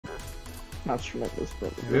Not tremendous,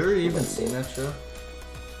 but Have you ever even seen that show?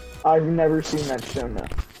 I've never seen that show, no.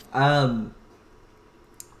 I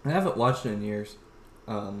haven't watched it in years.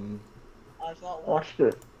 I've not watched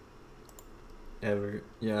it. Ever.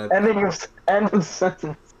 Yeah. End of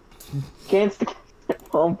sentence. Kane's the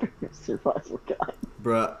Palm Bear survival guy.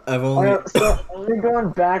 Bruh, I've only... So, are we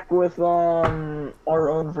going back with, our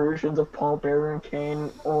own versions of Paul Bear and Kane,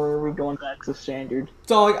 or are we going back to standard?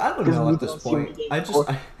 Dog, I don't know at this point. I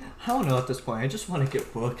don't know at this point. I just want to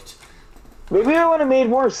get booked. Maybe it would have made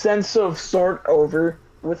more sense of start over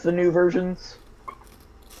with the new versions.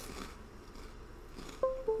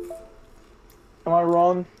 Am I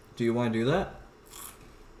wrong? Do you want to do that?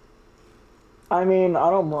 I mean, I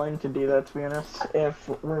don't mind to do that, to be honest.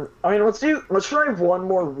 Let's try one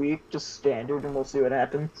more week, just standard, and we'll see what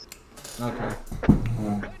happens. Okay.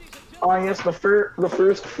 Yes, the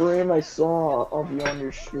first frame I saw of you on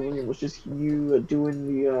your stream was just you doing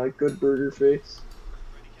the good burger face.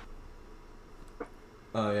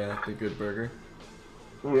 Oh yeah, the good burger.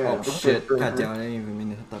 Yeah. Oh shit! God damn it! I didn't even mean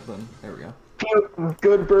to hit that button. There we go.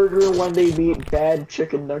 Good burger when they beat bad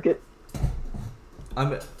chicken nugget.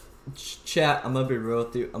 Chat, I'm gonna be real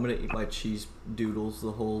with you. I'm gonna eat my cheese doodles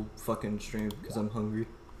the whole fucking stream because I'm hungry.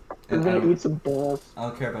 I'm gonna eat some balls. I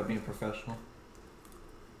don't care about being professional.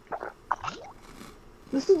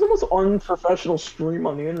 This is the most unprofessional stream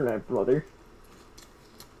on the internet, brother.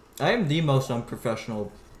 I am the most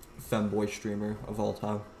unprofessional femboy streamer of all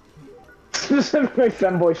time. Specifically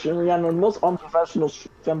femboy streamer, yeah, no, the most unprofessional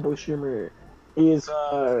femboy streamer is,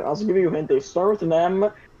 I'll give you a hint, they start with an M,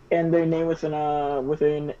 and they name with an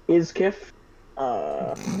Iskif.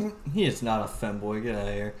 He is not a femboy, get out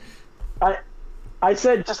of here. I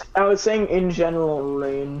was saying in general,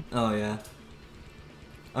 Rain. Oh yeah.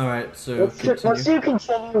 Alright, so let's do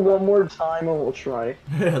continue one more time and we'll try.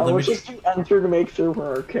 Let's just do enter to make sure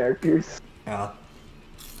we're our characters. Yeah.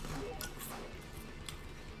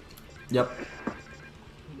 Yep.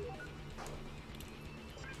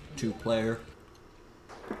 2-player.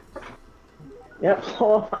 Yep,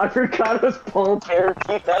 I forgot it was Paul Bear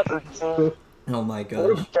 2002. Oh my gosh.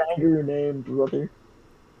 What a banger name, brother.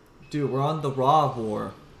 Dude, we're on the Raw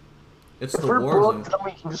War. It's the war zone. Then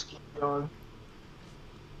we can just keep going.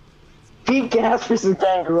 Pete Gas versus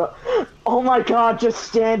Kangaroo. Oh my god, just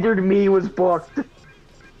standard me was booked. You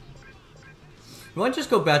want to just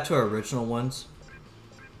go back to our original ones?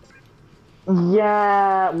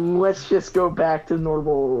 Yeah, let's just go back to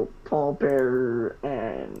normal Paul Bear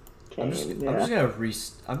and Kane. I'm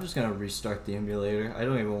just gonna restart the emulator. I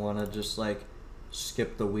don't even want to just like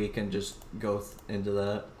skip the week and just go into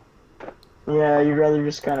that. Yeah, you'd rather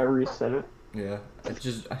just kind of reset it. Yeah, I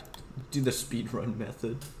do the speedrun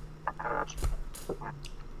method.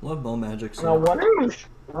 Love Ball Magic. Now, when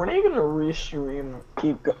are you gonna restream?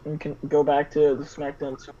 Go back to the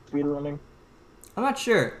SmackDown speedrunning? I'm not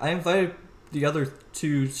sure. I invited the other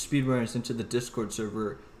 2 speedrunners into the Discord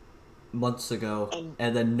server months ago,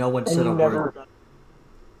 and then no one said a word.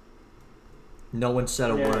 No one said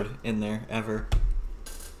a word in there ever.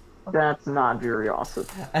 That's not very awesome.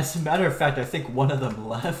 As a matter of fact, I think one of them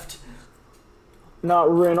left. No,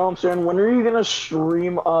 Rin, I'm saying, when are you gonna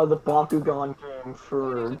stream the Bakugan game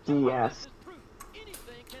for DS?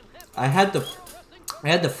 I had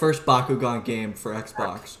the first Bakugan game for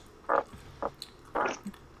Xbox.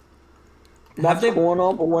 That's cool and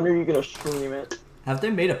all, but when are you gonna stream it? Have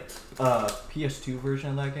they made a PS2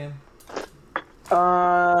 version of that game?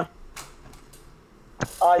 I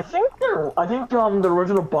think the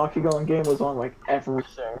original Bakugan game was on like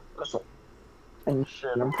everything. And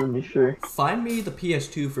shit, I'm pretty sure. Find me the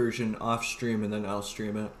PS2 version off stream and then I'll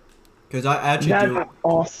stream it. Cause I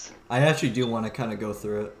actually do want to kind of go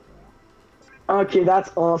through it. Okay, that's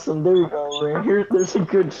awesome. There you go, Ray. There's a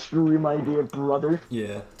good stream idea, brother.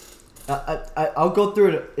 Yeah. I'll go through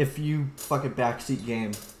it if you fucking backseat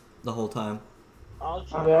game the whole time. I'll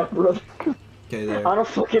do that, brother. Okay, there. I don't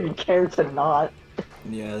fucking care to not.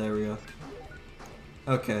 Yeah, there we go.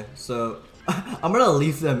 Okay, so I'm gonna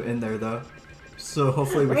leave them in there though. So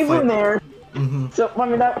hopefully we fight. Leave them there. Mm-hmm. So I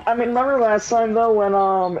mean, remember last time though when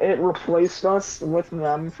it replaced us with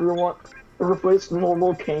them for what? It replaced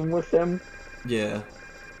normal Kane with them. Yeah.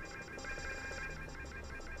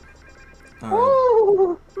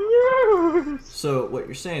 Oh, yes! So what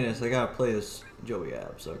you're saying is I gotta play as Joey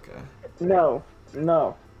Abs, okay? No.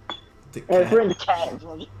 The cat. Bring the cat.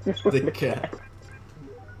 The cat.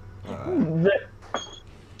 Alright.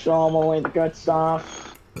 Show him away the good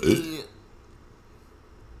stuff.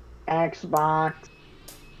 Xbox.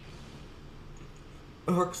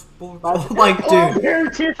 Oh my dude. You're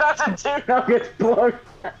 2002 Nuggets book.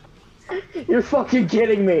 You're fucking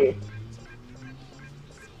kidding me.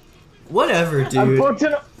 Whatever, I'm dude. booked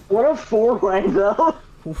in. What a four-way though.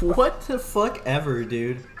 What the fuck ever,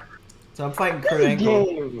 dude. So I'm fighting Kurt This Angle.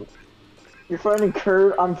 game. You're fighting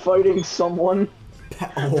Kurt. I'm fighting someone.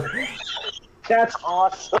 Oh. That's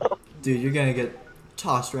awesome. Dude, you're gonna get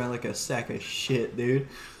tossed around like a sack of shit, dude.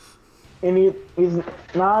 And he's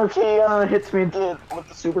now if he hits me with the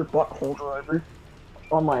super butthole driver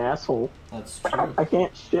on my asshole. That's true. I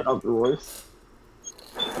can't shit otherwise.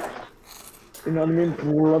 You know what I mean?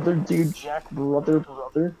 Brother, dude, Jack, brother.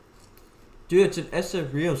 Dude, it's an Essa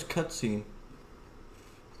Rios cutscene.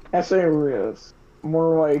 S.A. Rios.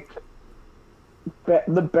 More like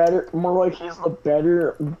more like he's the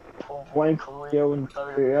better blank Rio in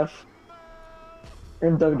WWF.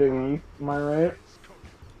 In WWE, am I right?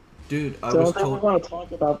 Dude, I So I was don't think we told. want to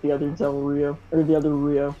talk about the other Del Rio, or the other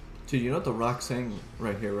Rio. Dude, you know what The Rock's saying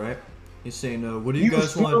right here, right? He's saying, what do You you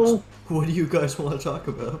guys still- want? What do you guys want to talk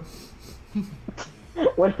about?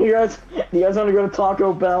 When do you guys want to go to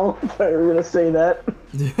Taco Bell? We're gonna say that.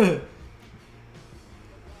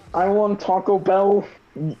 I want Taco Bell,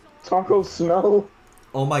 taco smell.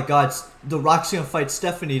 Oh my God, The Rock's gonna fight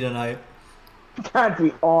Stephanie tonight. That'd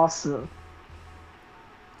be awesome.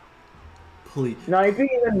 Please. Now it'd be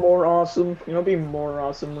even more awesome. You know, it'd be more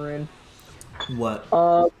awesome, Rain. What?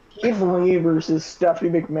 Keith Lee versus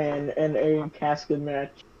Stephanie McMahon in a casket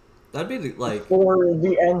match That'd be the, like. for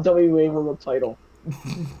the NWA World Title at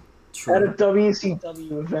a True.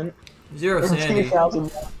 WCW event Zero in sanity.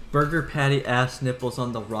 2001. Burger patty ass nipples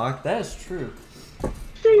on The Rock. That is true.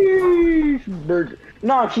 Sheesh, burger.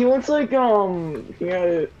 No, he looks like he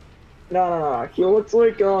had no. He looks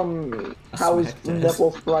like how his Smacked ass.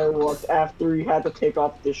 nipples probably looked after he had to take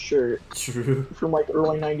off this shirt True. from like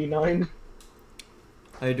early '99.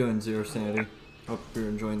 How you doing, Zero sanity? Hope you're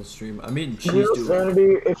enjoying the stream. I'm eating cheese Zero doodle.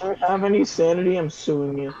 sanity. If you have any sanity, I'm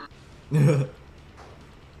suing you.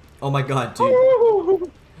 Oh my God,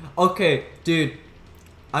 dude. Okay, dude.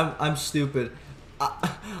 I'm stupid.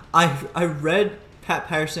 I read Pat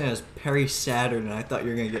Patterson as Perry Saturn, and I thought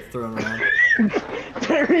you were gonna get thrown around.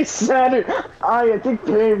 Perry Saturn. I think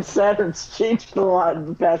Perry Saturn's changed a lot in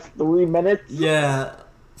the past 3 minutes. Yeah.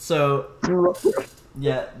 So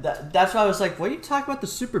yeah, that's why I was like, what are you talking about the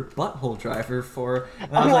super butthole driver for?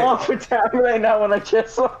 And I I'm was like, off with that right now when I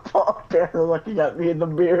just saw Paul Bear looking at me in the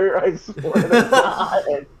mirror. I swear to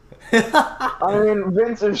God. I mean,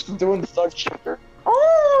 Vince is doing the thug shaker.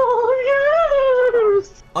 Oh,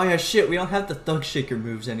 yes! oh yeah, shit, we don't have the thug shaker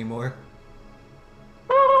moves anymore.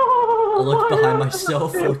 I Oh, looked behind my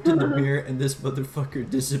myself, God. looked in the mirror, and this motherfucker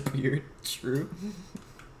disappeared. True.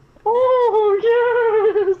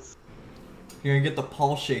 Oh, yes! You're gonna get the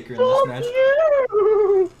Paul shaker in this match.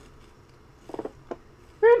 You!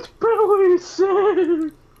 It's Billy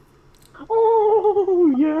Sick!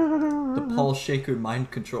 Oh, yeah! The Paul shaker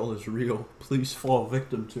mind control is real. Please fall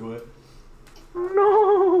victim to it.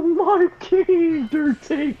 No, my king,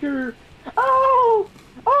 Undertaker! Oh!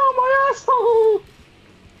 Oh, my asshole!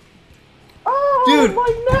 Oh, Dude!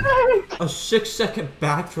 my neck! A 6-second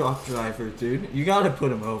backdrop driver, dude. You gotta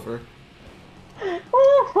put him over.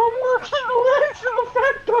 Oh, I'm working the legs in the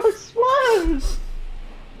fat dog splash!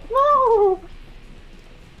 No!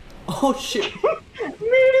 Oh shit. Meteora!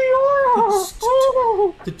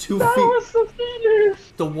 Oh! The 2 That feet. was the finish!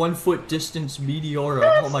 The 1 foot distance Meteora.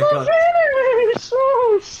 That's Oh my the God. finish!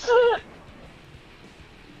 Oh, shit!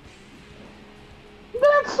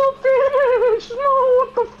 That's the finish! No,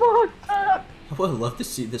 what the fuck? I would love to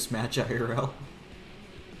see this match IRL.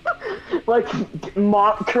 Like,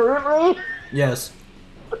 currently? Yes.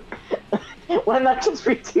 When that just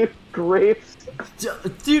be two grapes?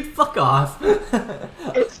 Dude, fuck off.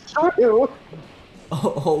 It's true!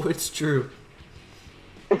 Oh, it's true.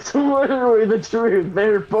 It's literally the truth.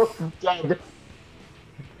 They're both dead.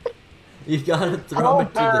 You gotta throw How him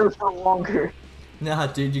into better the... for longer? Nah,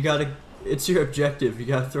 dude, you gotta... It's your objective. You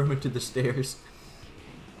gotta throw him into the stairs.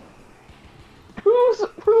 Who's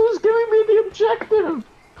giving me the objective?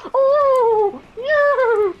 Oh,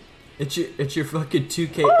 yeah! It's your fucking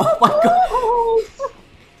 2K. Oh my God. Oh,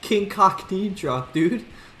 King Cock knee drop, dude.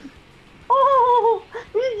 oh,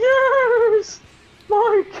 yes!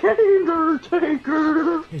 My Kane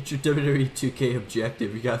Undertaker! It's your WWE 2K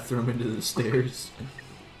objective. You gotta throw him into the stairs.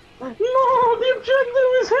 No, the objective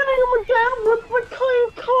is hitting him again with the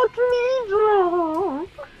Kane Cock knee drop!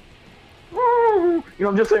 Oh. You know,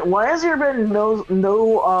 I'm just saying, why has there been no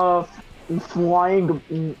flying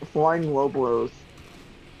low blows?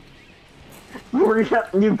 Where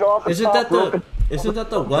you go off the Isn't top that rope the... and- Isn't that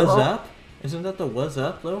the what's up? Isn't that the what's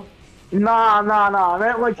up, though? Nah. I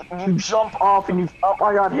meant like you jump off and you, oh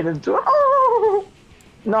my God, hit into it. Oh!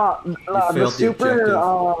 No, no, failed the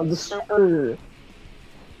objective.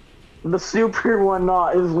 The super one,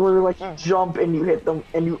 is literally like you jump and you hit them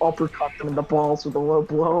and you uppercut them in the balls with a low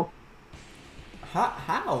blow.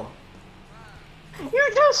 How?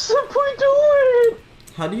 You just simply do it!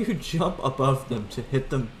 How do you jump above them to hit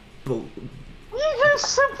them? You just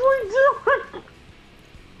simply do it!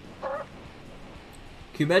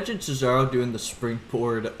 Can you imagine Cesaro doing the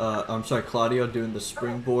springboard, I'm sorry, Claudio doing the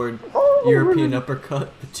springboard Oh, European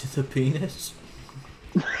uppercut to the penis?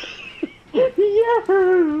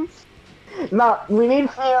 Yes! Nah, we need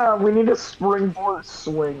a springboard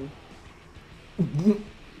swing.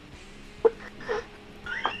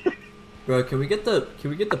 Bro, can we get the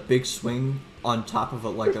big swing on top of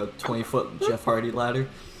like a 20-foot Jeff Hardy ladder?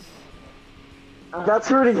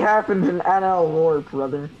 That's already happened in NL lore,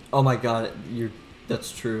 brother. Oh my god,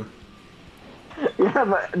 that's true. Yeah,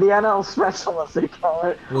 but the NL special, as they call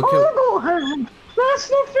it. Well, go ahead! That's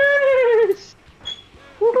the finish!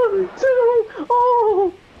 1, 2,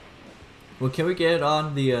 oh! Well, can we get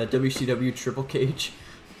on the WCW Triple Cage?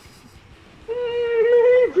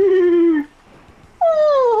 Maybe!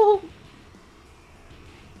 Oh!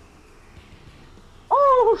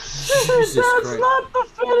 Oh shit, Jesus that's Christ. not the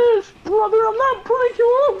finish, brother! I'm not putting you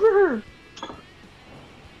over!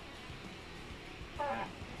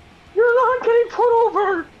 You're not getting put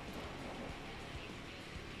over!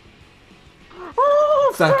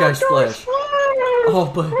 Oh, Fat guy splash. Oh,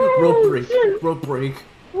 but rope break. Shit. Rope break.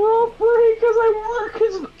 Rope break as I work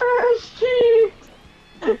his ass cheeks!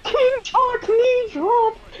 King Talk knee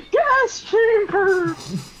drop! Gas chamber!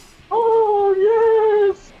 Oh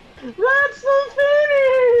yes! That's the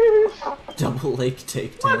finish! Double leg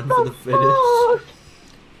takedown What for the finish. fuck?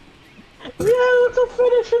 Yeah, that's a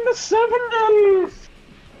finish in the 70s!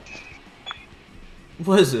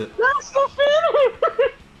 What is it? That's the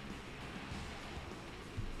finish!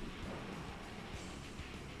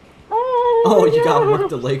 Oh, you gotta work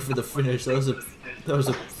the leg for the finish. That was a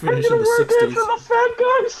finish in the For 60s. the fat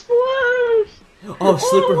guy splash! Oh,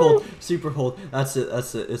 sleeper hold. Sleeper hold. That's it.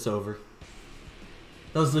 It's over.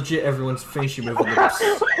 That was legit everyone's finishing move.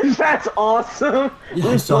 That's awesome! Yeah,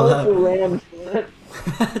 I saw that. Ran for it.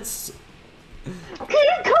 That's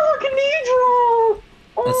King Kong knee drop!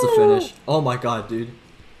 the finish. Oh my god, dude.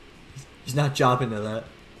 He's not jobbing to that.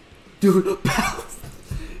 Dude,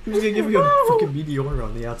 he was gonna give you a fucking Meteora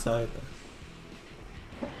on the outside.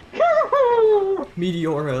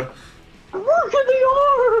 Meteora. Look at the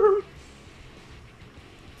arm!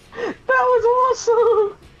 That was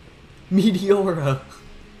awesome! Meteora.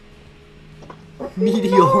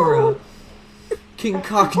 Meteora. King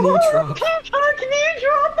Cock knee drop. King Cock knee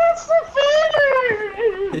drop, that's the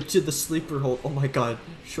finish! Hit to the sleeper hold. Oh my god.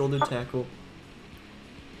 Shoulder tackle.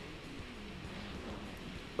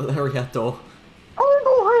 Lariato.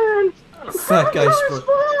 Overhand! Fat guy sprint.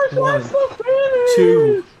 Splash, 1, that's the finish!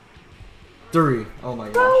 2, 3. Oh my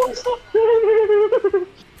That god. was the finish!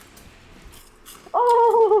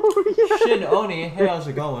 Oh, yeah! Shin Oni, hey, how's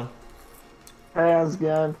it going? Hey, how's it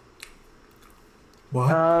going?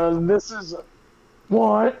 What? This is...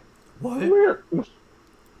 What? What? Where...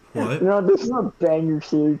 What? No, this is a banger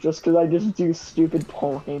series just because I just do stupid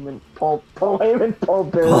Paul Bear Paul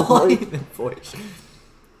voice. Heyman voice.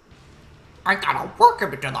 I gotta work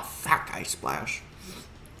him into the fat guy splash.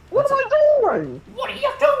 What am I doing? What are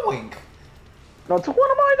you doing? That's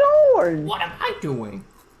what am I doing? What am I doing?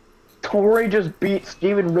 Torrey just beat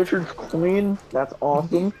Steven Richards clean. That's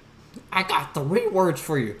awesome. I got 3 words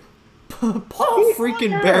for you. Paul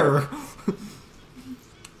freaking Bear.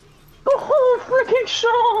 The whole freaking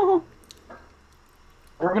show!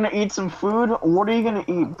 We're gonna eat some food. What are you gonna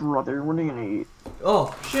eat, brother? What are you gonna eat?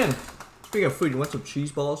 Oh, Shin. Speaking of food, you want some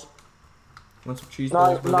cheese balls? Want some cheese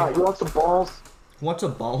balls? Nah, you want some balls? Want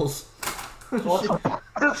some balls? Want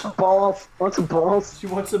some balls? Want some balls? You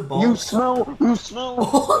want some balls? You smell! You smell!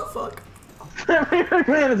 Oh, fuck.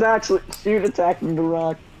 Man is actually attacking the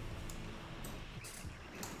rock.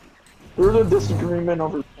 There's a disagreement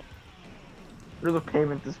over... There's a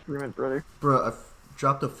payment disagreement, brother. Bro, I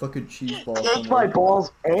dropped a fucking cheese ball Take my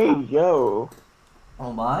balls. Hey, yo.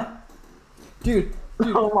 Oh my? Dude,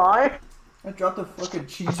 Oh my? I dropped a fucking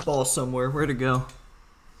cheese ball somewhere. Where'd it go?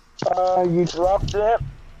 You dropped it?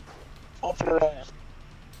 Off your ass.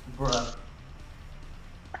 Bruh.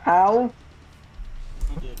 How?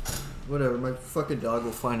 Whatever, my fucking dog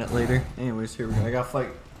will find it later. Anyways, here we go. I gotta fight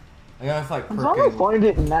He's not gonna find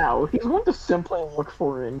it now. He's going to simply look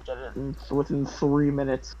for it and get it within 3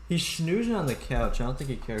 minutes. He's snoozing on the couch. I don't think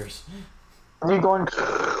he cares. Are you going?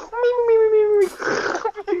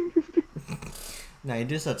 Nah, he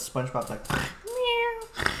just that SpongeBob like.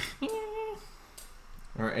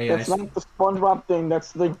 Or AI. That's not the SpongeBob thing.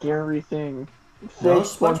 That's the Gary thing. No, Fake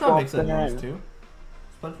SpongeBob makes that fan. noise too.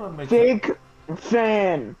 SpongeBob makes. Fake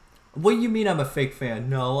fan. What do you mean I'm a fake fan?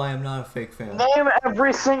 No, I am not a fake fan. Name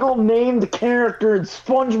every single named character in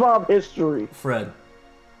SpongeBob history. Fred.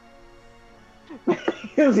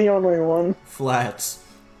 He's the only one. Flats.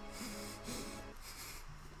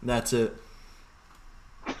 That's it.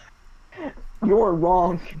 You're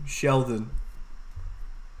wrong. Sheldon.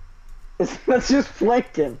 That's just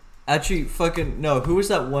Plankton. Actually, fucking no. Who was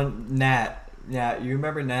that one? Nat. Nat. You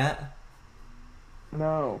remember Nat?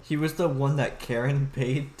 No. He was the one that Karen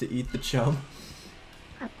paid to eat the chum.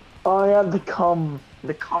 Oh yeah, the cum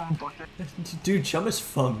bucket. Dude, chum is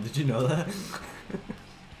fum. Did you know that?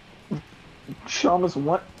 Chum is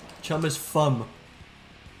what? Chum is fum.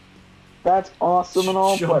 That's awesome and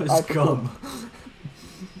all, Chum but is I gum.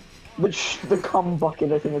 the cum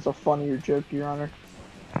bucket, I think, is a funnier joke, Your Honor.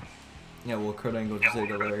 Yeah, well, Kurt Angle just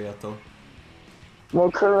ate a lariat though.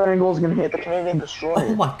 Well, Kurt Angle's gonna hit the Canadian Destroyer.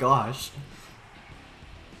 Oh my gosh.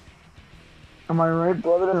 Am I right,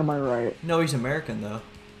 brother, or am I right? No, he's American though.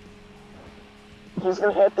 He's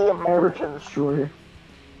gonna hit the American Destroyer.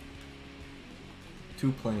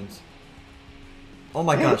 2 planes. Oh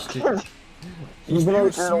my gosh, dude. He's gonna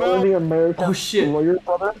hit the American Oh shit. Destroyer,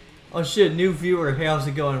 brother. Oh shit, new viewer. Hey, how's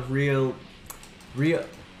it going? Real.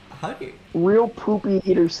 How do you? Real Poopy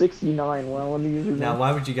Eater 69. Well, let me use your Now, name.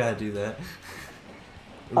 why would you gotta do that?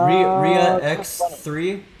 Ria that's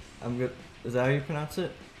X3. I'm good. Is that how you pronounce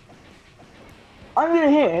it? I'm gonna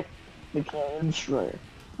hit the Canadian Destroyer.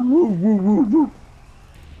 Woo, woo, woo, woo.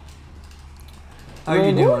 How are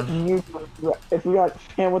you Man, doing? if we got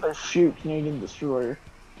hit with a shoot Canadian Destroyer.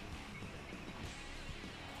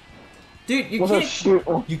 Dude, you With a can't. shoot.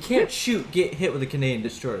 You can't get hit with a Canadian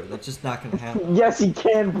destroyer. That's just not gonna happen. Yes, he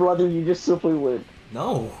can, brother. You just simply would.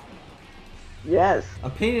 No. Yes.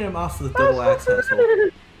 I'm painting him off with a double axe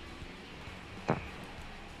asshole.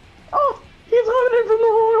 Oh, he's running from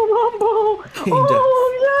the Royal Rumble. Kane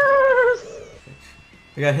Oh, yes.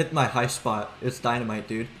 I got hit my high spot. It's dynamite,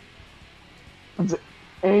 dude. It's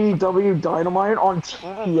AEW Dynamite on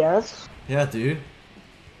TBS. Yeah, dude.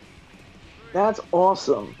 That's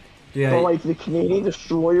awesome. Yeah. But like the Canadian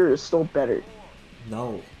Destroyer is still better.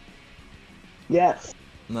 No. Yes.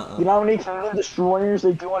 Nuh-uh. You know how many Canadian Destroyers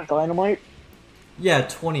they do on Dynamite? Yeah,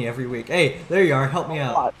 20 every week. Hey, there you are. Help me A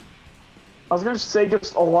out. lot. I was gonna say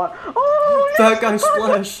just a lot. Oh, Fat yes, guy the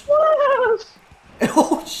splash. splash!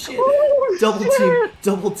 Oh shit. Oh, Double shit. team.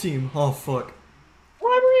 Double team. Oh fuck.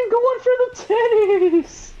 Why were you going for the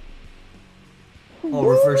tennis? Oh,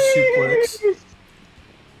 reverse Boobies! suplex.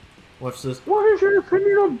 Watch this. What is your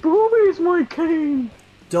opinion on boobies, my Kane?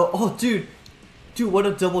 Oh, dude. Dude, what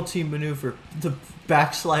a double team maneuver. The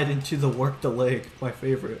backslide into the work the leg. My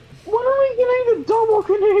favorite. When are we getting the double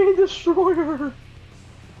Canadian Destroyer?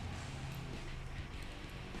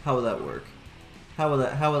 How will that work? How will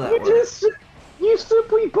that work? You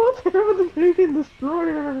simply both have the Canadian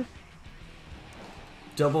Destroyer.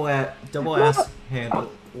 Double ass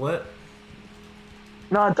handle. What?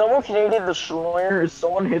 Nah, double Canadian Destroyer is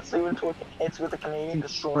someone hits with a Canadian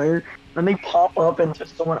Destroyer, then they pop up into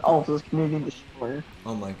someone else's Canadian Destroyer.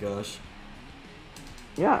 Oh my gosh.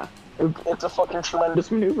 Yeah, it's a fucking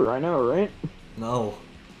tremendous maneuver, I know, right? No.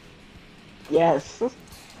 Yes.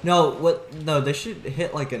 No, what? No, they should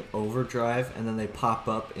hit like an overdrive and then they pop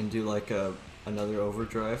up and do like another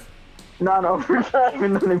overdrive. Not overdrive,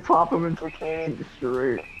 and then they pop them into a Canadian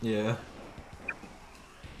Destroyer. Yeah.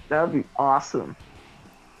 That would be awesome.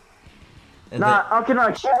 And Okay,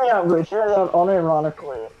 no, hear me out, Rich. Hear me out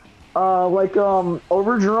unironically.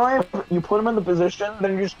 Overdrive, you put them in the position,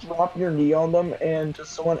 then you just drop your knee on them and to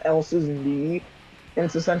someone else's knee, and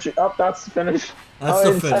it's essentially, that's the finish. That's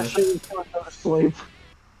the finish. Sleep.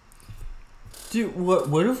 Dude,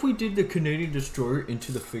 what if we did the Canadian Destroyer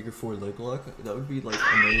into the figure 4 leg lock? That would be like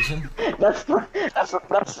amazing. That's not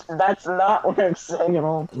what I'm saying at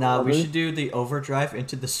all. Nah, we should do the overdrive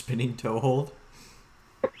into the spinning toe hold.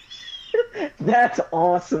 That's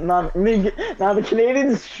awesome. Now the Canadian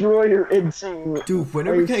Destroyer into. Dude, when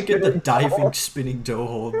are we gonna get the diving spinning toe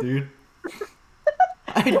hold, dude?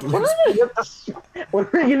 When are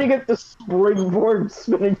we gonna get the springboard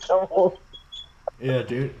spinning toe hold? Yeah,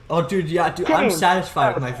 dude. Oh, dude, yeah, dude. I'm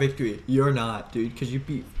satisfied with my victory. You're not, dude, because you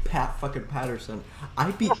beat Pat fucking Patterson.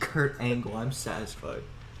 I beat Kurt Angle. I'm satisfied.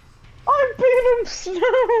 I beat him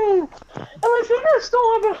still! And I think I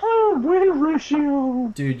still have a higher win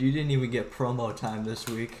ratio! Dude, you didn't even get promo time this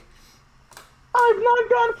week. I've not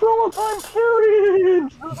gotten promo time,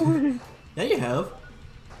 period! Yeah, you have.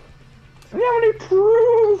 Do you have any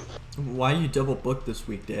proof? Why you double booked this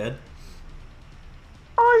week, Dad?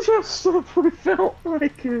 I just simply felt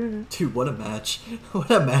like it. Dude, what a match. What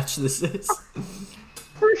a match this is.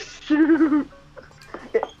 For sure.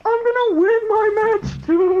 I'm gonna win my match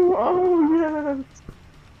too. Oh, yes.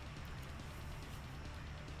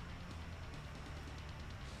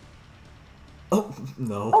 Oh,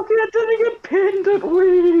 no. Okay, I didn't get pinned at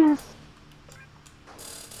least.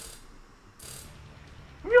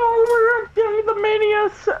 Yo, we're getting the Mania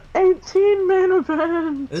 18 main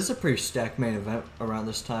event. This is a pretty stacked main event around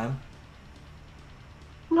this time.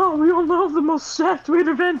 No, we all know the most stacked main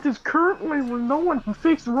event is currently where no one can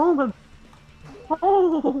fix Roman.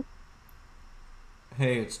 Oh.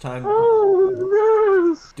 Hey, it's time.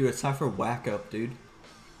 Oh, yes. Dude, it's time for whack up, dude.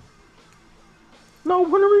 No,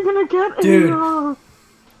 when are we gonna get Dude. a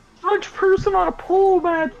French person on a pole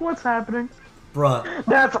match? What's happening? Bruh.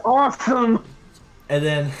 That's awesome. And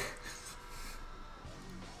then...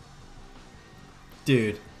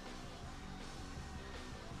 Dude.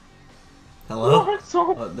 Hello?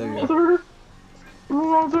 Oh, there you go.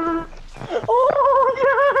 Brother.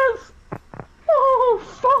 Oh, yes! Oh,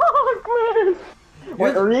 fuck, man!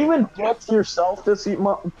 Wait, are you even booked yourself this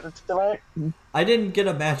tonight? I didn't get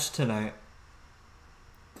a match tonight.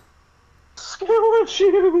 Skill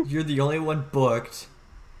issue! You're the only one booked.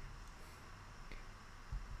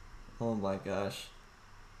 Oh my gosh.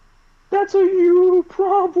 That's a you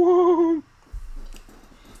problem.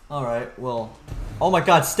 Alright, well. Oh my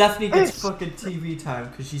god, Stephanie gets fucking TV time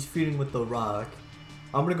because she's feeding with The Rock.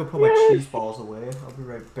 I'm gonna go put my cheese balls away. I'll be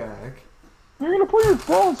right back. You're gonna put your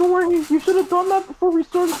balls away. You should have done that before we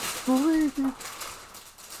started streaming.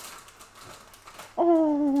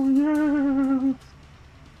 Oh, yes.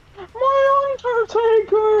 My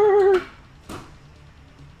Undertaker!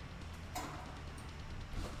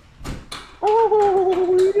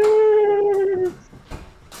 Oh, yes!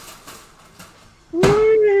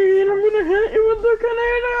 Wait, I'm gonna hit you with the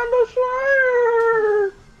Canadian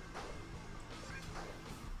Destroyer!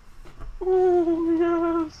 Oh,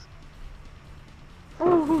 yes.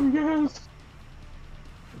 Oh, yes.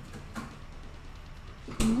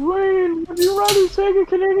 Wayne, would you rather take a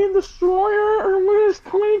Canadian Destroyer or lose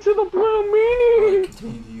clean to the Blue Meanie?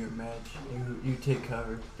 Continue your match. You take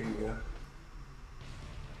cover. Here you go.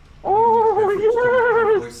 Oh,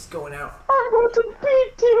 yes! It's going out. I'm going to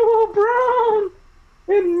beat D'Lo Brown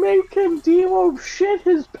and make him D'Lo shit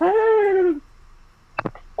his pants.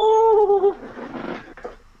 Oh,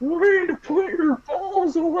 way to put your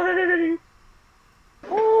balls away.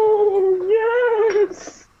 Oh,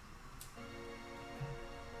 yes.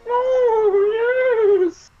 Oh,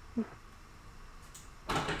 yes.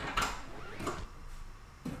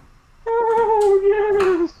 Oh,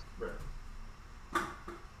 yes.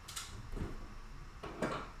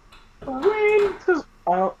 Rain, because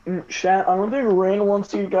chat, I don't think Rain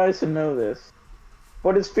wants you guys to know this,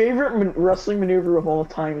 but his favorite wrestling maneuver of all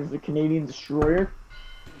time is the Canadian Destroyer.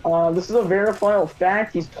 This is a verifiable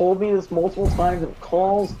fact. He's told me this multiple times in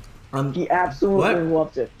calls. He absolutely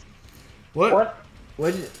loves it. What?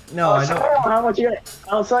 No, I know. How much you?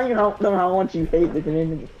 I'll tell you how much you hate the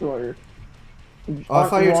Canadian Destroyer. Oh, I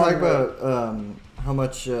thought you were talking about how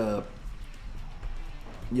much you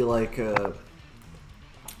like.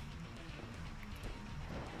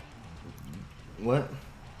 What?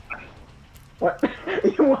 What?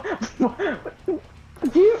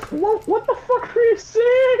 What the fuck are you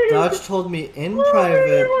saying? Dodge told me in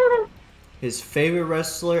private his favorite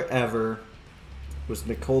wrestler ever was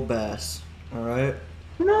Nicole Bass. Alright?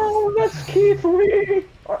 No, that's Keith Lee.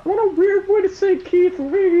 What a weird way to say Keith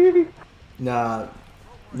Lee. Nah,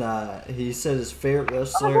 he said his favorite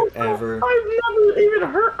wrestler ever.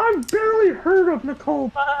 I've barely heard of Nicole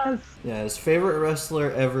Bass. Yeah, his favorite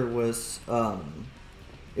wrestler ever was,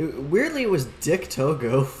 weirdly it was Dick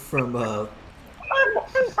Togo from, I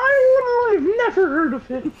literally have never heard of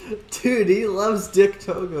him. Dude, he loves Dick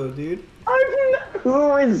Togo, dude.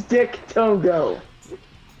 Who is Dick Togo?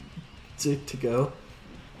 Dick Togo?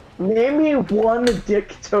 Name me one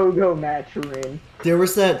Dick Togo match you're in. There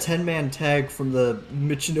was that 10-man tag from the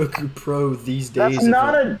Michinoku Pro these days. That's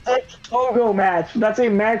not a Dick Togo match. That's a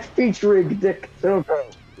match featuring Dick Togo.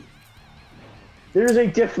 There's a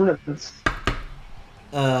difference.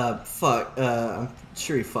 Fuck. I'm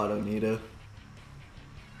sure he fought Onita.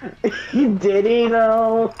 Did he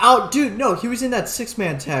though? Oh, dude, no, he was in that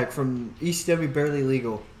 6-man tag from ECW Barely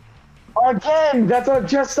Legal. Again,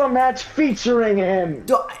 that's just a match featuring him.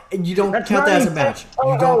 You don't count that as a match.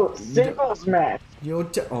 You don't. Singles match. You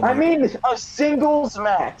don't. Oh I mean, a singles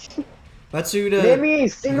match. Matsuda. Maybe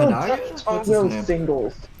single Hanaya? Togo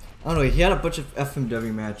singles. I don't know. He had a bunch of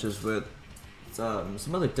FMW matches with some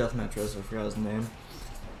other deathmatch wrestler. I forgot his name.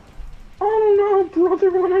 Oh no,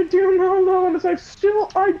 brother, what I do not know is I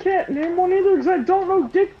can't name one either because I don't know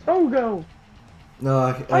Dick Togo. No,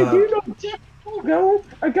 I do know Dick Togo,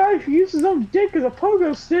 a guy who uses his own dick as a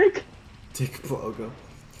pogo stick. Dick Pogo.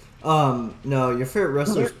 No, your favorite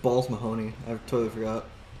wrestler is Balls Mahoney. I totally forgot.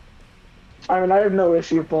 I mean, I have no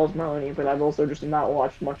issue with Balls Mahoney, but I've also just not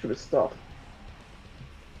watched much of his stuff.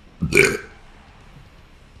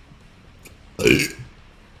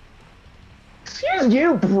 Excuse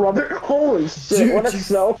you, brother. Holy shit, Dude, what a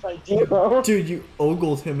self-idea. Dude, you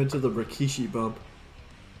ogled him into the Rikishi bump.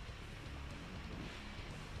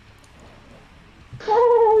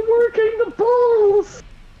 Oh, working the balls!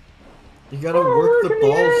 You gotta work the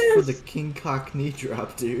balls for the King Cock knee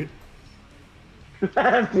drop, dude.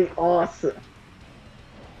 That'd be awesome.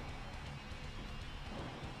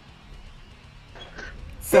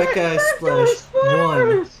 Fat guy splash.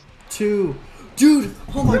 1, 2. Dude,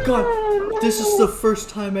 oh my god. This is the first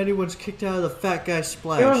time anyone's kicked out of the fat guy It was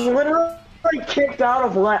splash. literally kicked out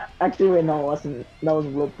of Actually, wait, no, it wasn't. That was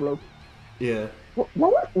rope. Yeah.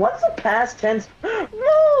 What's the past tense?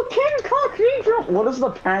 No, King Cock knee drop. What is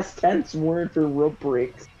the past tense word for rope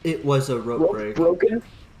breaks? It was a rope break. Broken?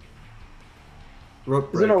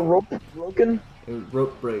 Rope break. Is it a rope broken? It was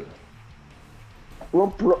rope break. No,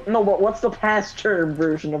 but what's the past term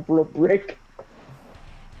version of rope break?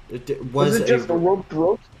 It was Is it just a rope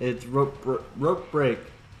broke? It's rope break.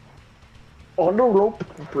 On the rope,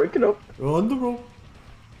 break it up. On the rope.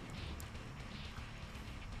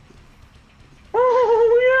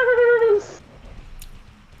 Oh, yes!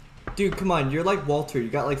 Dude, come on, you're like Walter. You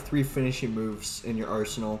got like 3 finishing moves in your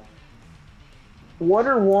arsenal. What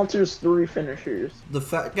are Walter's 3 finishers? The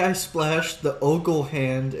fat guy splash, the ogle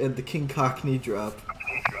hand, and the King Cock knee drop.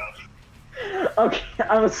 Okay,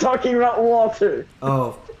 I was talking about Walter.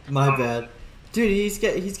 Oh, my bad. Dude, he's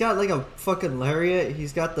got like a fucking lariat.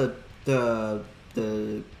 He's got the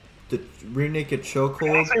rear naked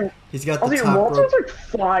chokehold. He's got the top rope. Walter's like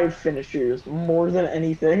 5 finishers, more than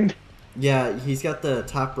anything. Yeah, he's got the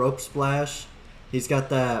top rope splash. He's got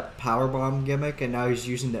that powerbomb gimmick, and now he's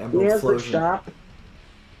using the He emerald has the flosion. chop.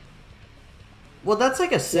 Well, that's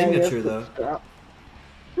like a signature, though. Chop.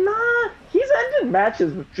 Nah, he's ended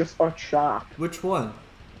matches with just a chop. Which one?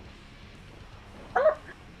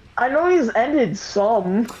 I know he's ended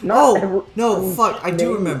some. Oh no! Fuck! I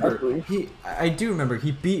do remember. Every. I do remember.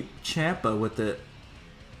 He beat Ciampa with it.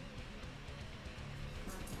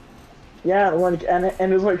 Yeah, like and it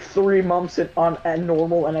was like 3 months on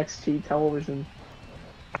normal NXT television.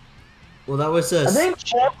 Well, that was a. I think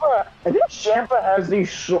Ciampa has the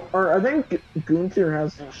or I think Gunther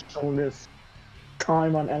has the shortest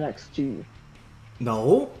time on NXT.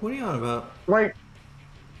 No, what are you on about? Like,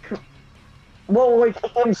 well, like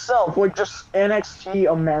himself, like just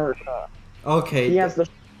NXT America. Okay. He has the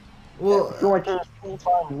well, for like a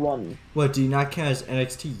full-time run. What, do you not count as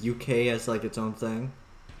NXT UK as like its own thing?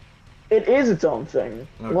 It is its own thing.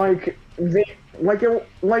 Okay. Like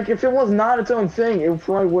if it was not its own thing, it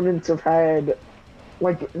probably wouldn't have had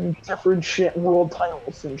like different shit world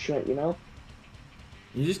titles and shit, you know?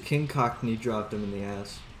 You just King Cock knee dropped him in the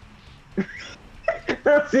ass.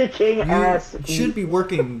 That's the king ass. You should be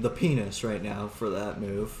working the penis right now for that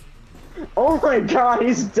move. Oh my god,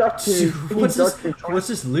 he's ducking. What's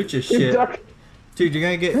this lucha shit? Dude, you're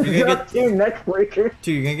gonna get neck breaker.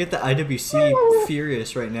 Dude, you're gonna get the IWC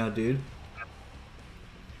furious right now, dude.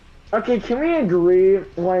 Okay, can we agree?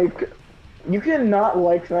 Like, you can not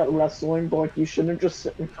like that wrestling, but like you shouldn't just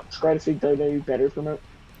sit and try to say WWE better from it.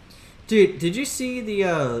 Dude, did you see the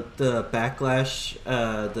backlash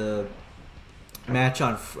the match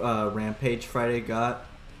on Rampage Friday got?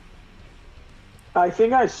 I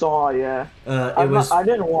think I saw, yeah. I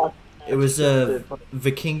didn't watch. It was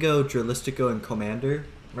Vikingo, Drilistico, and Commander.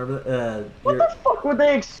 Remember that? What the fuck would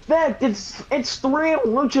they expect? It's 3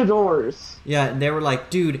 luchadors. Yeah, and they were like,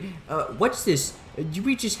 dude, what's this?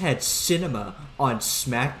 We just had cinema on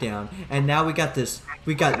SmackDown, and now we got this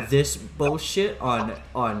bullshit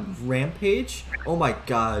on Rampage. Oh my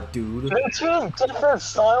god, dude. They're 2 different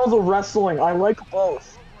styles of wrestling. I like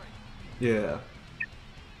both. Yeah.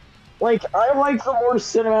 Like, I like the more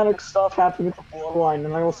cinematic stuff happening with the Bloodline,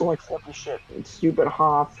 and I also like flippy shit. And stupid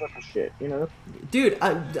hot flippy shit, you know? Dude,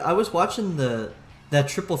 I was watching that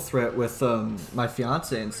triple threat with my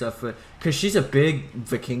fiance and stuff, because she's a big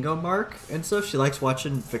Vikingo mark and stuff. She likes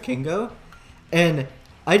watching Vikingo. And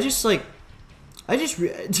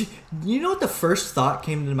you know what the first thought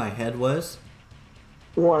came into my head was?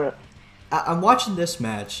 What? I'm watching this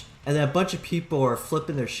match, and then a bunch of people are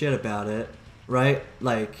flipping their shit about it, right?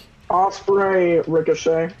 Like... Osprey,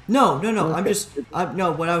 Ricochet. No. No,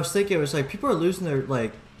 what I was thinking was like people are losing their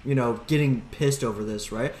you know, getting pissed over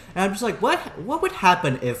this, right? And I'm just like, what would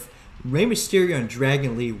happen if Rey Mysterio and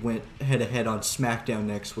Dragon Lee went head-to-head on SmackDown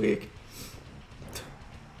next week?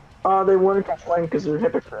 They wouldn't complain because they're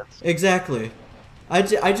hypocrites. Exactly. I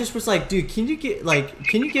just was like, dude, can you give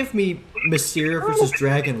me Mysterio versus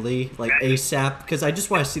Dragon Lee like ASAP? Because I just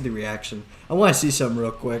want to see the reaction. I want to see something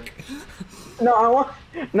real quick.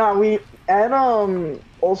 We add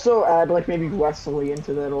also add like maybe Wesley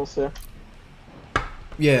into that also.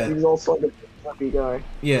 Yeah. He's also like a fluffy guy.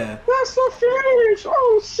 Yeah. That's the finish!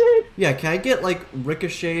 Oh shit! Yeah, can I get like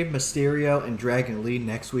Ricochet, Mysterio, and Dragon Lee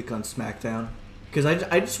next week on SmackDown? Because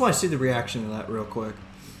I just want to see the reaction to that real quick.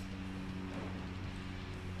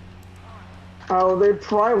 Oh, they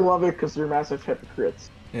probably love it because they're massive hypocrites.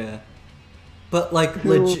 Yeah. But like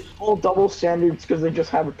legit full double standards because they just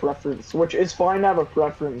have a preference, which is fine to have a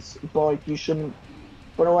preference, but like you shouldn't.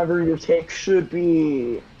 But however, your take should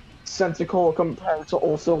be sensical compared to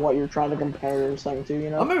also what you're trying to compare something to, you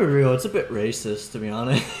know? I'm gonna be real, it's a bit racist, to be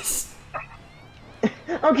honest.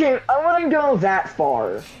 Okay, I wouldn't go that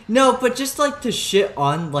far. No, but just like to shit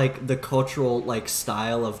on like the cultural like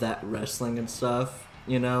style of that wrestling and stuff,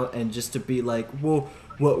 you know, and just to be like, well,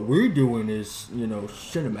 what we're doing is, you know,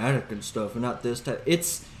 cinematic and stuff, and not this type.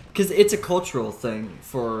 It's because it's a cultural thing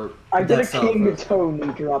for. I did a King Toe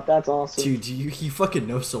knee drop. That's awesome. Dude, he fucking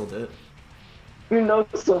no-sold it. You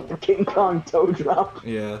no-sold the King Kong toe drop.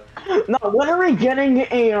 Yeah. No, when are we getting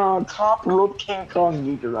a top rope King Kong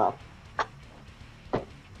knee drop?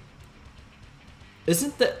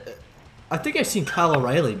 Isn't that? I think I've seen Kyle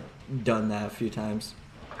O'Reilly done that a few times.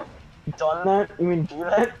 Done that? You mean do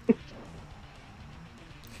that?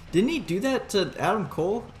 Didn't he do that to Adam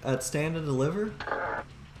Cole at Stand and Deliver?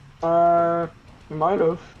 Might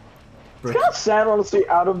have. It's kind of sad, honestly.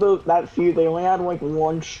 Out of that feud, they only had like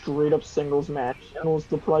one straight up singles match, and it was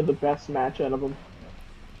probably the best match out of them.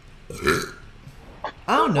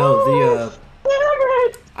 I don't know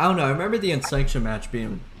I don't know. I remember the Unsanctioned match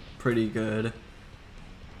being pretty good.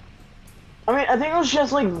 I mean, I think it was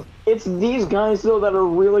just like it's these guys though that are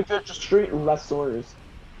really good, just straight wrestlers,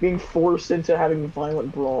 being forced into having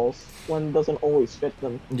violent brawls when it doesn't always fit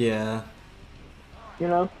them. Yeah. You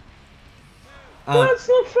know? That's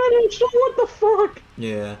the finish! What the fuck?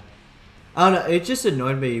 Yeah. I don't know, it just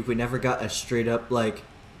annoyed me we never got a straight up, like,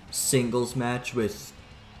 singles match with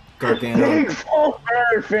Gargano. Big full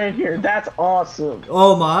Bear fan here, that's awesome.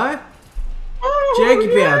 Oh my? Oh, Jaggy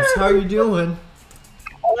yeah. Babs, how you doing?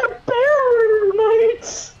 Oh, Bear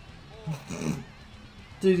mates!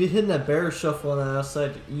 Dude, you hitting that bear shuffle on the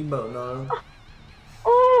outside emoting on him.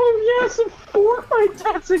 Oh, yes, some Fortnite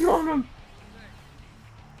dancing on him.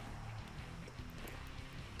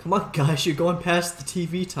 Come on, guys, you're going past the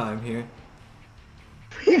TV time here.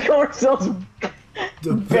 We got ourselves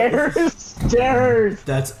bear stairs.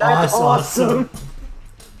 That's awesome.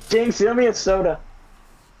 James, give me a soda.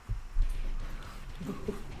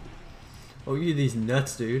 Oh, you these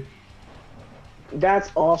nuts, dude. That's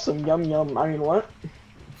awesome. Yum yum. I mean, what?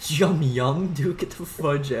 Yum yum, dude. Get the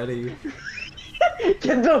fudge out of here.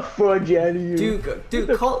 Get the fudge out of here.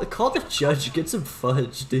 Dude, call the judge. Get some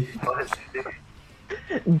fudge, dude.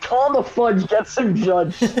 Call the fudge. Get some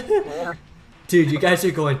judge. Dude, you guys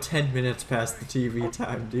are going 10 minutes past the TV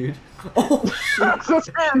time, dude. Oh shit. That's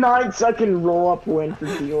a 9-second roll-up win for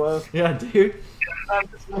D'Lo. Yeah, dude.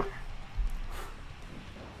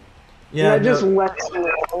 Yeah, I just went to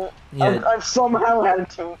it. Yeah. I've somehow had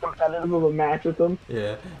too competitive of a match with them.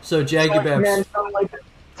 Yeah. So Jaggy Babs. Man, I'm like,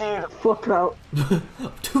 dude, fuck out.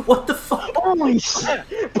 Dude, what the fuck? Holy shit!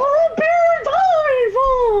 Paul Bear dive!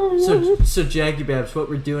 Oh. So Jaggy Babs, what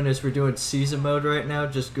we're doing is we're doing season mode right now,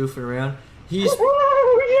 just goofing around. He's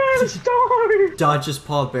yes, dive! dodges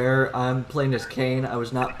Paul Bear. I'm playing as Kane. I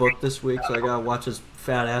was not booked this week, so I gotta watch his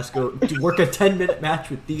fat ass go work a 10-minute match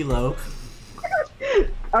with D'Lo.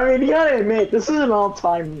 I mean, you gotta admit, this is an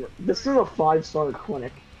all-time. This is a 5-star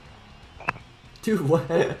clinic. Dude, what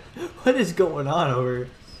is going on over here?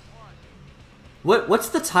 What's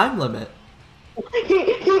the time limit?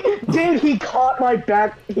 Dude, he caught my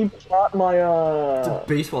back. He caught my The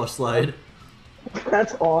baseball slide.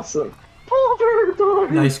 That's awesome.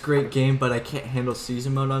 Nice, great game, but I can't handle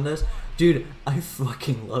season mode on this. Dude, I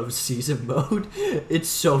fucking love season mode. It's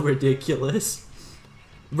so ridiculous.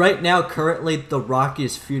 Right now, currently, The Rock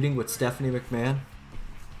is feuding with Stephanie McMahon.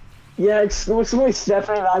 Yeah, exclusively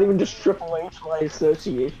Stephanie, not even just Triple H by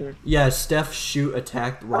association. Yeah, Steph shoot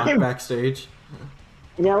attacked Rock backstage.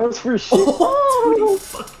 Yeah, it was for shit. Oh,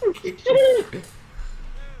 fucking shit.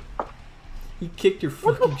 He kicked your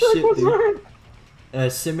fucking shit, dude.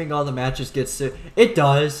 Simming all the matches gets sick. It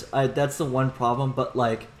does. That's the one problem, but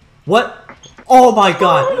like, what? Oh my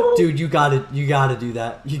god, dude, you gotta do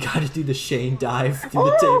that. You gotta do the Shane dive through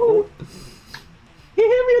the table. He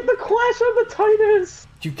hit me at the Clash of the Titans.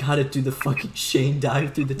 You gotta do the fucking Shane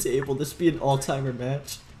dive through the table. This be an all-timer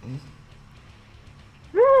match.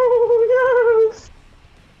 Oh, yes.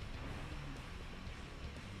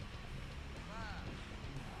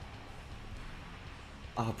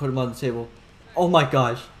 I'll put him on the table. Oh my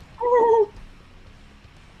gosh.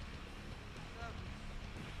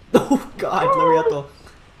 Oh god, Lariato.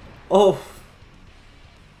 Oh.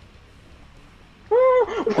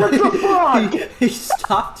 What the fuck? He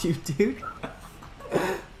stopped you, dude.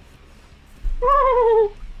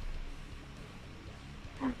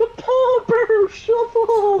 The Paul Bear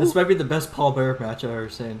Shuffle! This might be the best Paul Bear match I've ever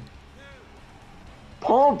seen.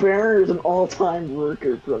 Paul Bear is an all-time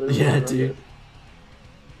worker, brother. Yeah, dude.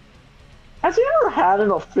 Has he ever had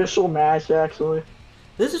an official match, actually?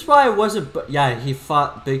 This is why it wasn't. Yeah, he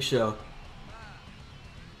fought Big Show.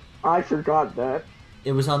 I forgot that.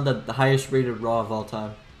 It was on the highest rated Raw of all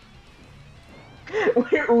time.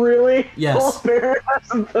 Wait, really? Yes. Paul Bear has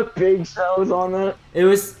the Big Shows on that? It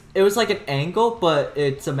was like an angle, but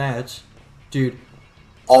it's a match, dude.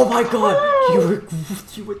 Oh my god,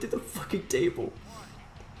 you went to the fucking table.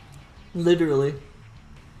 Literally.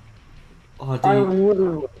 Oh,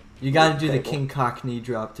 dude. You gotta do the King Cock knee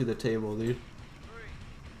drop to the table, dude.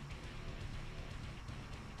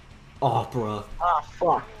 Oh, bruh. Ah,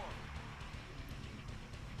 fuck.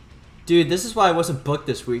 Dude, this is why I wasn't booked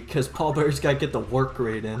this week, because Paul Bear's gotta get the work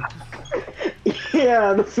rate in.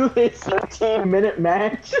 Yeah, this is a 13-minute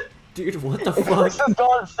match. Dude, what the fuck? This has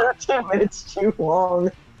gone 13 minutes too long.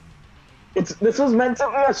 This was meant to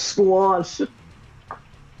be a squash.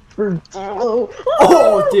 For D'Lo.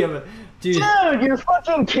 Oh, damn it. Dude, you're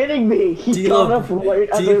fucking kidding me. He D'Lo, got up right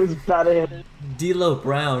as it was about to hit. D'Lo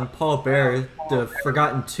Brown, Paul Bear, the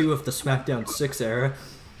forgotten two of the SmackDown 6 era.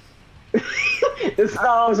 This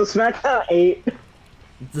was a SmackDown 8.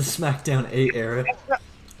 The SmackDown 8 era.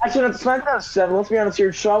 Actually, it's SmackDown 7. Let's be honest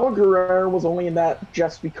here. Chavo Guerrero was only in that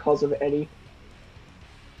just because of Eddie.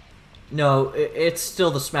 No, it's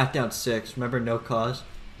still the SmackDown 6. Remember No Cause?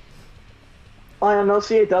 I have no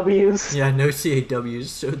CAWs. Yeah, no CAWs.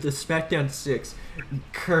 So the SmackDown 6,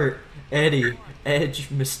 Kurt, Eddie, Edge,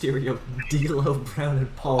 Mysterio, D'Lo Brown,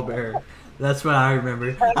 and Paul Bear. That's what I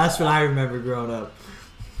remember. That's what I remember growing up.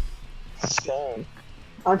 Same.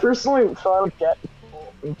 I personally try to get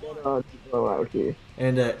D'Lo out here.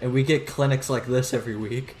 And we get clinics like this every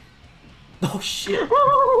week. Oh shit.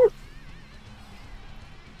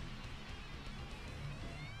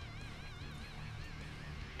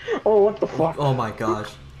 Oh, what the fuck? Oh my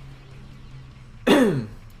gosh.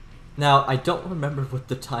 Now, I don't remember what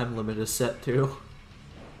the time limit is set to.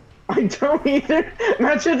 I don't either.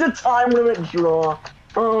 Match is a time limit draw.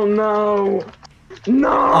 Oh no. No!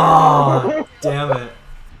 Oh, damn it.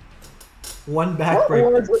 One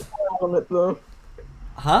backbreaker. What was the time limit, though?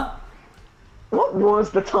 Huh? What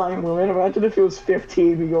was the time limit? Imagine if it was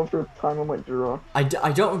 15, we go for a time limit draw. I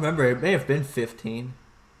don't remember. It may have been 15.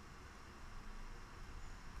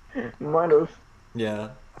 Might have. Yeah.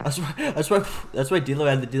 That's why D'Lo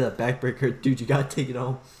had to do that backbreaker. Dude, you gotta take it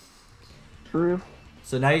home. True.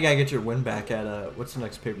 So now you gotta get your win back at, what's the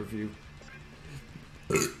next pay-per-view?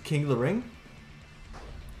 King of the Ring?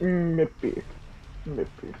 Maybe.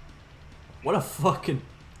 What a fucking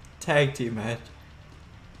tag team match.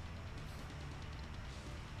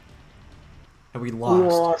 And we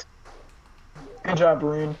lost. Good job,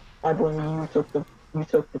 Breen. I blame you. You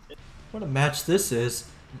took the. What a match this is.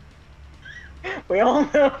 We all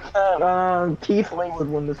know that Keith Lee would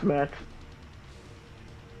win this match.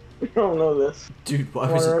 We all know this. Dude,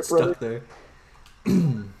 why was it stuck there?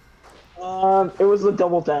 It was the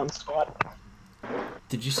double down spot.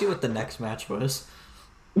 Did you see what the next match was?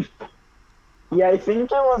 Yeah, I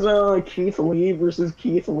think it was Keith Lee versus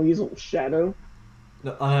Keith Lee's Shadow.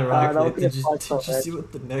 No, unironically, did you match. see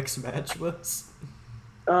what the next match was?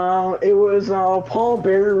 It was Paul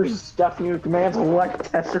Bear versus Stephanie McMahon's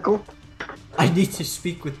left testicle. I need to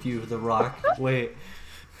speak with you, The Rock. Wait.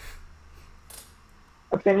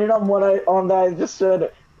 Opinion on I just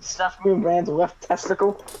said Stephanie McMahon's left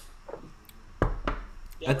testicle.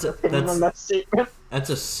 That's On that statement.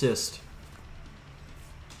 That's a cyst.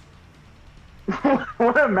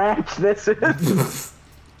 What a match this is.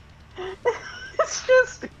 It's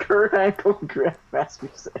just Kurt Angle and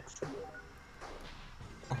Grandmaster Sexy.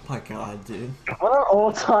 Oh my god, dude. What an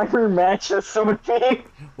all-timer match this would be.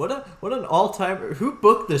 What an all-timer. Who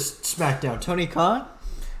booked this SmackDown? Tony Khan?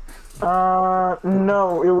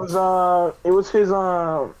 No, it was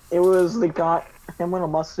the guy, him with a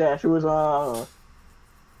mustache. It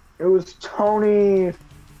It was Tony. It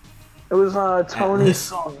was Tony Atlas.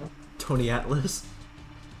 Sung. Tony Atlas.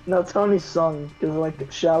 No, Tony Sung, because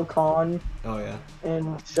like Shao Kahn Oh yeah.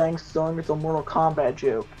 and Shang Tsung, it's a Mortal Kombat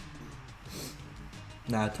joke.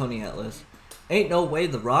 Nah, Tony Atlas. Ain't no way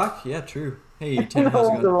The Rock? Yeah, true. Hey, Tim, how's it No,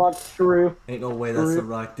 going? The Rock's true. Ain't no way that's The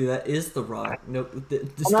Rock. Dude, that is The Rock. No,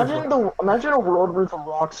 Imagine a world where The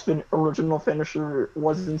Rock's original finisher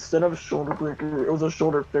was instead of a shoulder breaker, it was a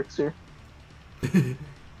shoulder fixer.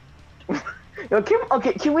 Yo,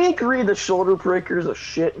 can we agree the shoulder breaker is a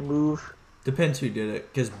shit move? Depends who did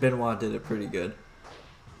it, because Benoit did it pretty good.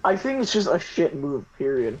 I think it's just a shit move,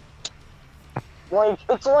 period. Like,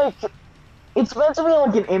 it's meant to be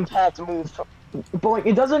like an impact move, but like,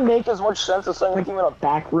 it doesn't make as much sense as saying like even a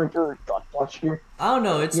backbreaker or gut buster. I don't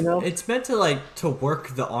know, it's You know? it's meant to like to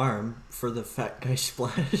work the arm for the fat guy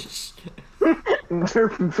splash.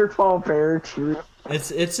 For Paul Bear, true. It's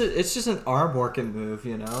just an arm working move,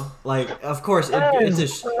 you know? Like, of course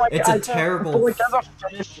it's a terrible But like as a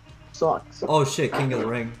finish, it sucks. Oh shit, King of the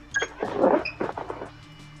Ring.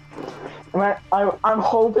 I'm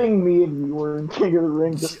hoping me and you were in King of the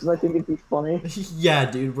Ring just because I think it'd be funny. Yeah,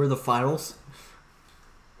 dude, we're the finals.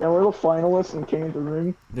 Yeah, we're the finalists in King of the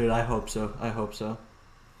Ring. Dude, I hope so. I hope so.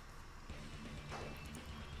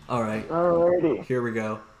 Alright. Alrighty. Here we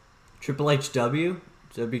go. Triple H W?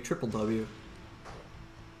 That'd be Triple W.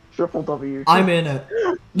 Triple W. I'm in it.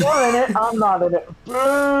 You're in it. I'm not in it.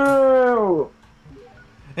 Boo!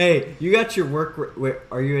 Hey, you got your work. Wait,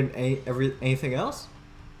 are you in anything else?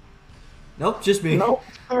 Nope, just me. Nope.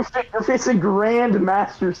 You're facing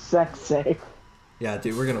Grandmaster Sexay. Yeah,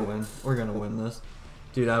 dude, we're gonna win. We're gonna win this.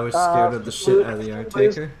 Dude, I was scared of the shit out of the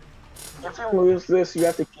Undertaker. If you lose this, you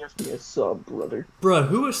have to give me a sub, brother. Bruh,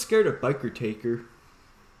 who was scared of Biker Taker?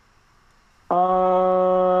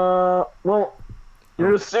 Well,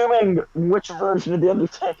 you're assuming which version of the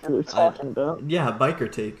Undertaker they're talking about. Yeah,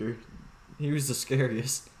 Biker Taker. He was the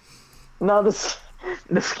scariest. No, the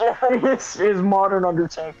scariest is Modern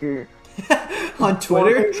Undertaker. On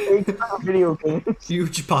Twitter? Video games.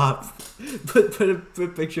 Huge pop. Put a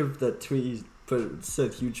picture of that tweet. It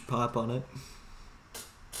said huge pop on it.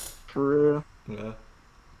 For real. Yeah.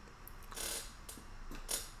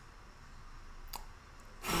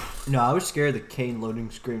 No, I was scared of the Kane loading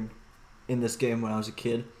screen in this game when I was a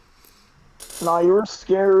kid. Nah, you were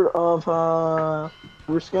scared of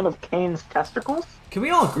you were scared of Kane's testicles? Can we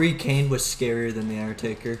all agree Kane was scarier than the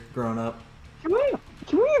Undertaker growing up?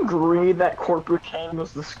 Can we agree that Corporate Kane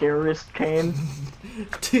was the scariest Kane?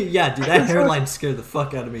 Dude, yeah, dude, that hairline scared the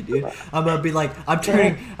fuck out of me, dude. I'm gonna be like, I'm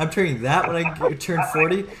turning that when I turn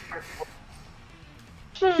 40.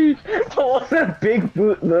 Oh, that big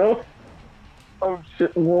boot though. Oh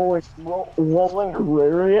shit, rolling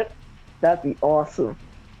lariat. That'd be awesome.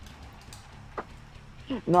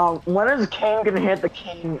 Now, when is Kane gonna hit the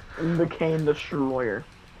Kane Destroyer?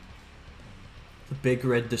 The big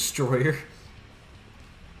red destroyer.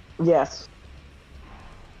 Yes.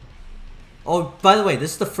 Oh, by the way,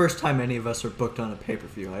 this is the first time any of us are booked on a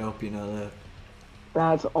pay-per-view. I hope you know that.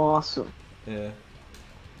 That's awesome. Yeah.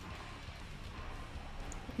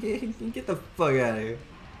 Get the fuck out of here.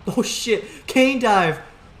 Oh shit, Kane dive.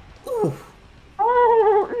 Ooh.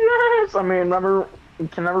 Oh yes. I mean, you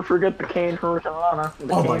can never forget the Kane Hurricane Rana.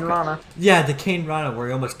 Oh my god. Yeah, the Kane Rana where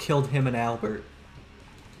he almost killed him and Albert.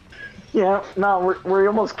 Yeah, no, where he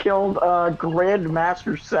almost killed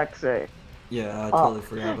Grandmaster Sexay. Yeah, I totally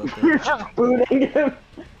forgot about that. You're just booting him.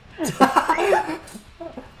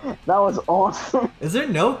 That was awesome. Is there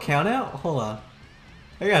no count out? Hold on.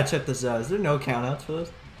 I gotta check this out. Is there no count outs for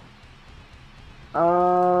this?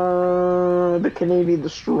 The Canadian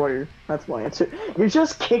Destroyer. That's my answer. You're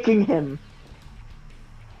just kicking him.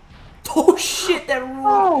 Oh shit, that rule!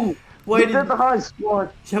 Oh! Why You did did the high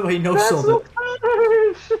score. Yeah, but he no-sold it.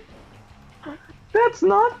 Finish. That's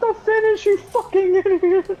not the finish, you fucking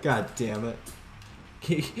idiot. God damn it.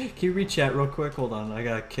 Can you read chat real quick? Hold on, I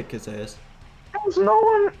gotta kick his ass. There's no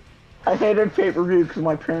one. I hated pay-per-view because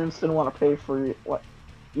my parents didn't want to pay for it. What?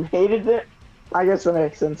 You hated it? I guess that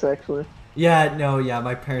makes sense, actually. Yeah, no, yeah,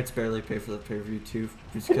 my parents barely pay for the pay-per-view too,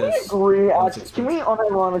 because Can we agree? Can we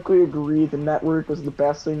unironically agree the network was the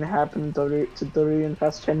best thing to happen to WWE in the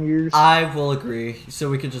past 10 years? I will agree. So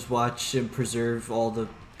we could just watch and preserve all the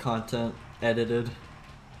content edited.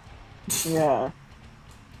 Yeah.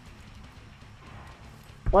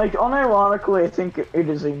 Like, unironically, I think it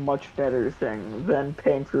is a much better thing than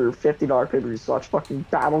paying for $50 pay-per-views to watch fucking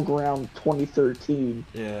Battleground 2013.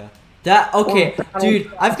 Yeah. Okay,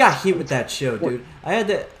 dude, I've got heat with that show, dude.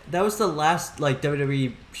 That was the last, like,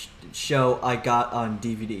 WWE show I got on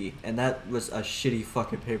DVD, and that was a shitty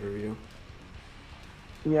fucking pay-per-view.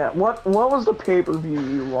 Yeah, what was the pay-per-view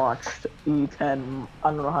you watched? E10, I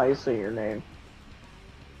don't know how you say your name.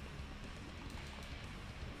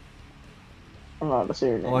 I don't know how to say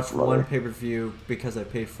your I name, watched brother. one pay-per-view because I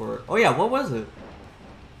paid for it. Oh yeah, what was it?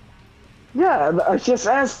 Yeah, I just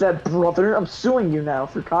asked that, brother. I'm suing you now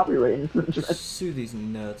for copyright infringement. Sue these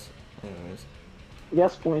nuts. Anyways.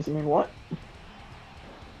 Yes, please. I mean, what?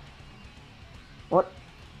 What?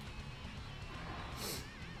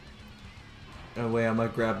 Oh wait, I'm gonna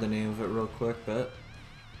grab the name of it real quick, but...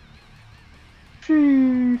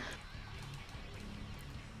 Jeez.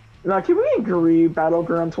 Now, can we agree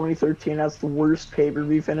Battleground 2013 has the worst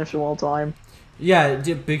pay-per-view finish of all time? Yeah,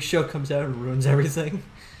 Big Show comes out and ruins everything.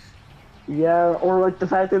 Yeah, or like the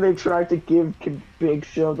fact that they tried to give Big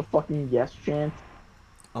Show the fucking yes chant.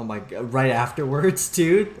 Oh my god, right afterwards,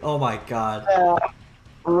 dude? Oh my god. Yeah,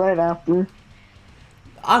 right after.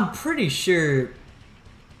 I'm pretty sure...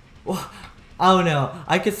 Well, I don't know.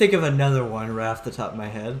 I could think of another one right off the top of my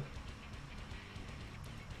head.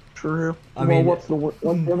 True. I mean, what's the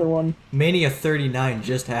other one? Mania 39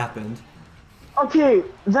 just happened. Okay,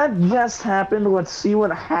 that just happened. Let's see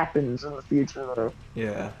what happens in the future, though.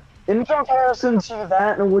 Yeah. In comparison to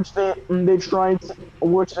that, in which they tried,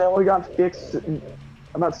 which they only got fixed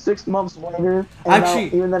about 6 months later, and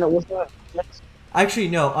Actually, now, even then it wasn't fixed. Actually,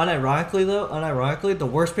 no. Unironically, the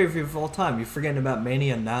worst pay-per-view of all time. You're forgetting about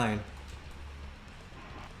Mania 9.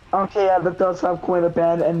 Okay, yeah, that does have quite a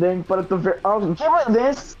bad ending, but at the very, given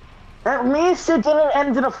this, at least it didn't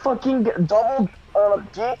end in a fucking double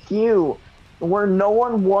DQ, where no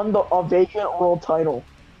one won a vacant world title.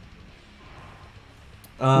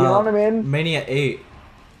 You know what I mean? Mania 8.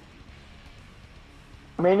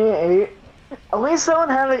 Mania 8. At least that one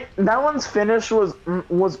that one's finish was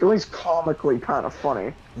at least comically kind of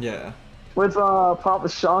funny. Yeah. With Papa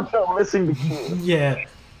Shango missing the key. Yeah.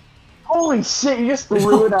 Holy shit! You just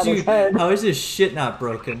threw it at his head. How is this shit not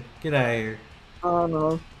broken? Get out of here. I don't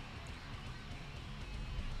know.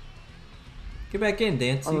 Get back in,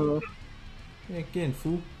 Dancy. Get back in,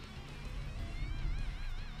 fool.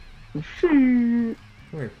 Shit. Come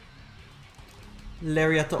here.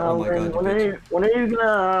 Lariato. Oh my god. When are you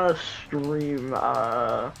gonna stream? When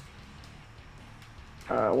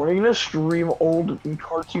are you gonna stream old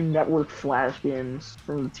Cartoon Network Flash games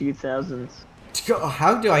from the 2000s?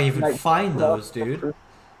 How do I even find those, dude?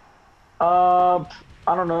 I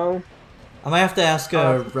don't know. I might have to ask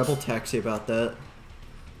Rebel Taxi about that.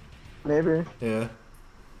 Maybe. Yeah.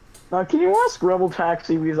 Can you ask Rebel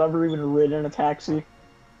Taxi because I've never even ridden a taxi?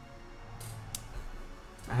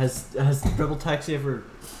 Has Rebel Taxi ever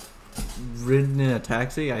ridden in a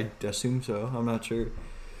taxi? I assume so. I'm not sure.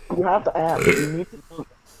 You have to ask. You need to know.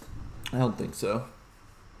 I don't think so.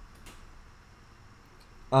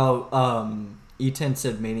 Oh, E10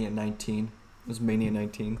 said Mania 19. It was Mania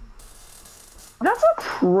 19. That's a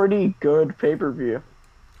pretty good pay-per-view.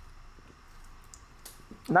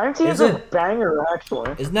 19 is a banger,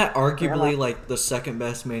 actually. Isn't that arguably like the second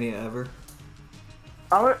best Mania ever?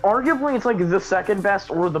 Arguably, it's like the second best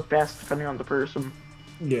or the best, depending on the person.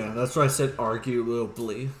 Yeah, that's why I said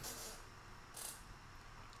arguably.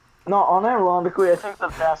 No, unironically, I think the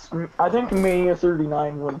best. I think Mania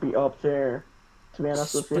 39 would be up there. To be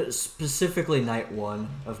honest with you. Specifically, night 1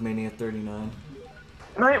 of Mania 39.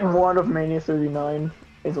 Night 1 of Mania 39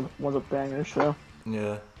 was a banger show.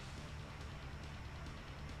 Yeah.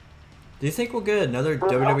 Do you think we'll get another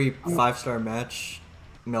WWE 5-star match?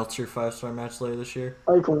 Meltzer 5-star match later this year?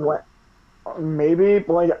 Like what? Maybe,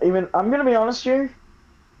 but like even I'm gonna be honest here.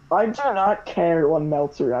 I do not care what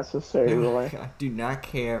Meltzer has to say. Really, I do not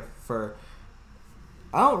care for.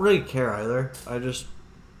 I don't really care either. I just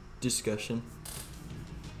discussion.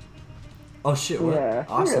 Oh shit! What? Yeah,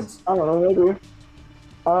 Awesome. I don't know, maybe.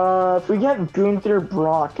 If we get Gunther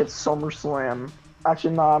Brock at SummerSlam,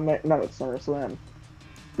 actually, not at SummerSlam.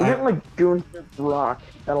 We get like Gunther Brock,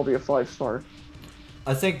 that'll be a 5-star.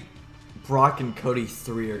 I think Brock and Cody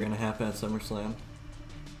 3 are gonna happen at SummerSlam.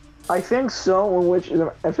 I think so. In which,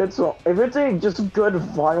 if it's a just good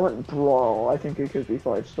violent brawl, I think it could be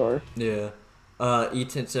 5-star. Yeah.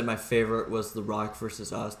 Eaton said my favorite was The Rock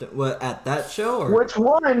versus Austin. What, at that show or? Which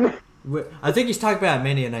one? I think he's talking about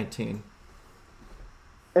Mania 19.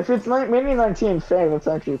 If it's Mania 19 fan, that's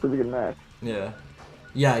actually a pretty good match. Yeah.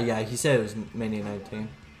 Yeah, he said it was Mania 19.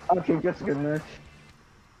 Okay, that's a good match.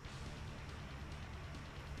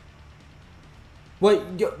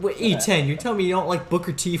 What E10, you're telling me you don't like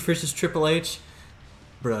Booker T versus Triple H?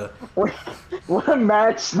 Bruh. What a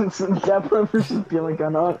match since Deborah versus Billy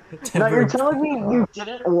Gunn. Now you're telling me you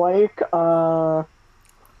didn't like, what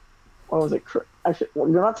was it? Actually,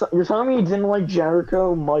 you're telling me you didn't like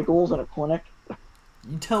Jericho Michaels in a clinic?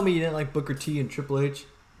 You tell me you didn't like Booker T and Triple H?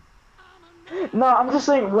 No, I'm just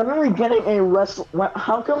saying, when are we getting a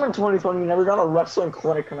how come in 2020 we never got a wrestling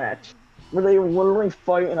clinic match? Where they literally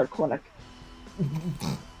fight in a clinic.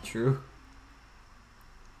 True.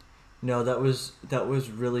 No, that was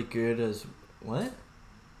really good as... What?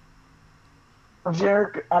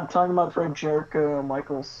 Jericho, I'm talking about Fred Jericho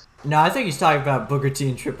Michaels. No, I think he's talking about Booker T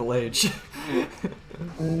and Triple H.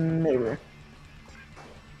 Maybe.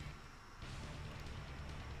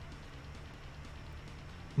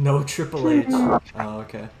 No Triple H. Oh,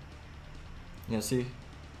 okay. Yeah, see?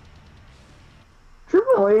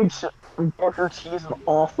 Triple H and Booker T is an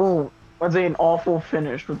awful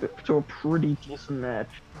finish to a pretty decent match.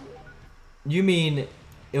 You mean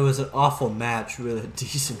it was an awful match with a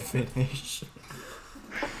decent finish?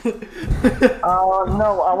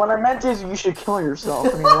 No, what I meant is you should kill yourself.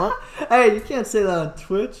 I mean, what? Hey, you can't say that on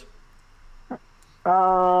Twitch.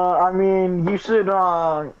 I mean, you should,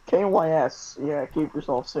 KYS. Yeah, keep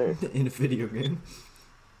yourself safe. In a video game.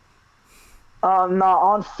 Not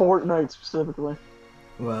on Fortnite specifically.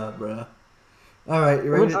 Wow, bruh. Alright,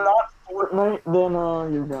 you If ready? it's not Fortnite, then,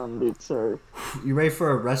 you're done, dude. Sorry. You ready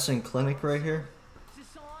for a wrestling clinic right here?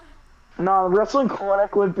 No, the wrestling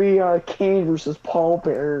clinic would be, Kane versus Paul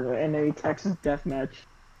Bearer in a Texas death match.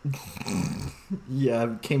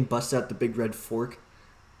 Yeah, Kane busts out the big red fork.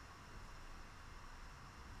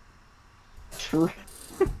 True.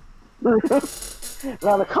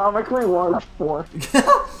 Now, the comically large fork.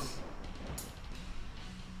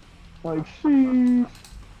 Like, sheesh.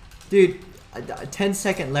 Dude, a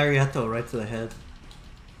 10-second Lariato right to the head.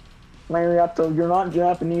 Mariato, you're not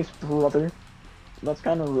Japanese, brother. That's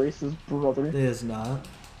kind of racist, brother. It is not.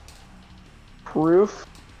 Proof?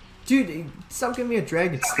 Dude, stop giving me a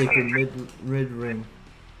dragon sleeper mid-ring.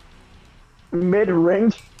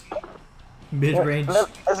 Mid-range? Mid-range. Isn't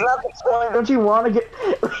that the point? Don't you want to get...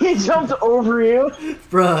 He jumped over you?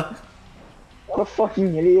 Bruh. What a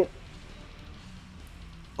fucking idiot.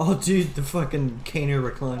 Oh, dude, the fucking Kaner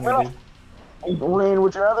recliner, dude. Rain,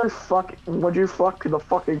 would you fuck the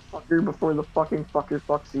fucking fucker before the fucking fucker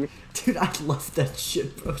fucks you? Dude, I love that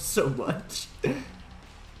shit, bro, so much.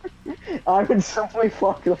 I would simply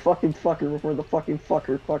fuck the fucking fucker before the fucking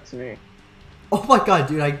fucker fucks me. Oh my god,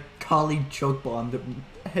 dude, I colleague choke bombed him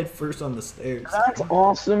head first on the stairs. That's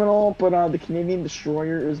awesome and all, but the Canadian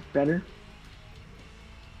Destroyer is better.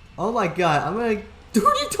 Oh my god, I'm gonna... Dude,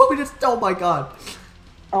 you told me to... Oh my god.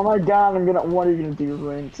 Oh my god, what are you gonna do,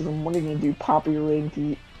 Raintism? What are you gonna do, Poppy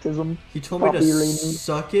Raintism? He told me to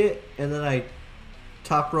suck it, and then I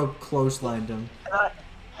top rope clotheslined him.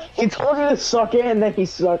 He told you to suck it, and then you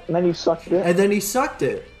sucked it. And then he sucked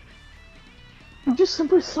it. You just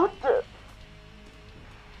simply sucked it.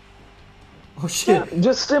 Oh shit. Yeah,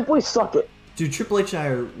 just simply suck it. Dude, Triple H and I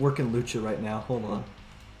are working lucha right now. Hold on.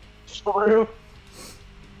 True.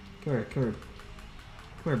 Come here, come here.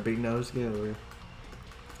 Come here, big nose. Get over here.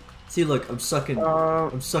 See, look, I'm sucking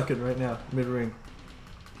right now, mid-ring.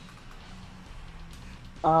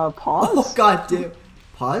 Pause? Oh, god damn.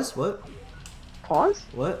 Pause? What? Pause?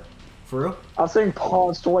 What? For real? I was saying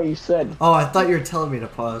pause to what you said. Oh, I thought you were telling me to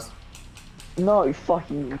pause. No, you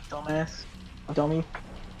fucking dumbass. Dummy.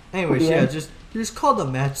 Anyways, yeah, you just called the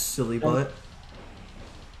match silly butt.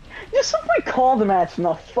 Just simply call the match.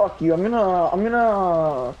 No, fuck you. I'm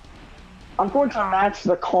going to match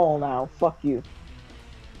the call now. Fuck you.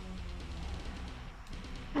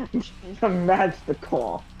 Match the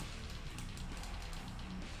call.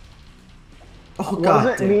 Oh what god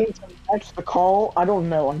does it mean to match the call? I don't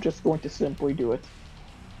know. I'm just going to simply do it.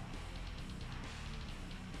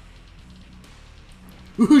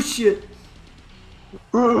 Oh shit.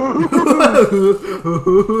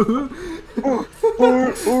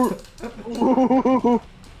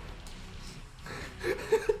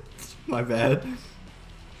 My bad.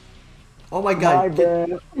 Oh my god.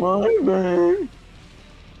 My bad.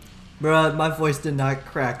 Bruh, my voice did not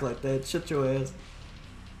crack like that. Shut your ass.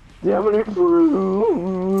 Dude,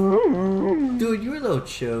 Dude, you're a little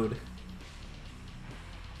chode.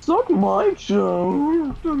 Suck my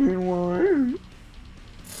chode. I mean, why?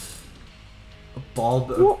 Ball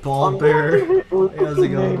bear. Hey, how's it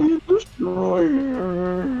going?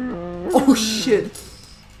 Oh shit.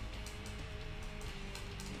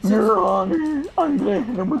 Your Honor, I'm gonna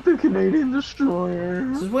hit him with the Canadian Destroyer.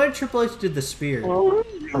 This is when Triple H did the spear. Oh,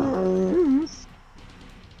 yes.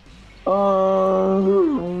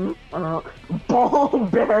 Ball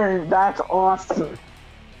bear, that's awesome.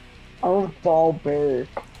 Oh, ball bear.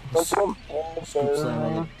 That's a ball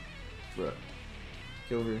bear. Bro,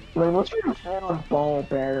 get over here. Wait, what's your opinion on ball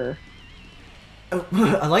bear? Oh,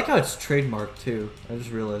 I like how it's trademarked too. I just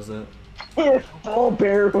realized that. If Ball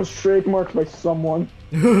Bear was trademarked by someone.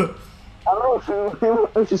 I don't know if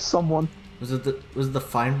it was just someone. Was it the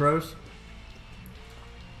Fine Bros?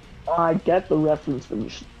 I get the reference, but you're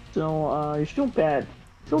still bad.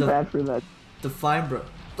 Still bad for that. The Fine Bros.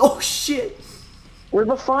 Oh shit! Were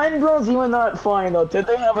the Fine Bros even not fine though? Did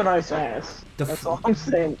they have a nice ass? That's all I'm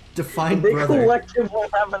saying. The Fine Did they Brother. collectively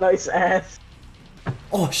have a nice ass?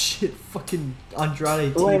 Oh shit! Fucking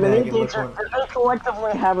Andrade Wait, teabag in did which one? they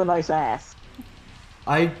collectively have a nice ass?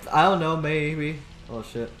 I don't know, maybe. Oh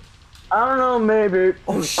shit. I don't know, maybe.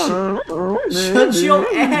 Oh shit! Shut your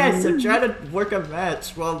ass! I'm trying to work a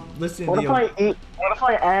match while listening What to if you. what if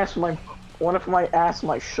I ask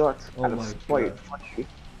my shut? Oh my god.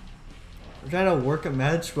 I'm trying to work a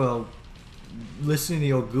match while listening to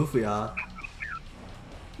your goofy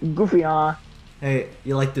Goofy, Hey,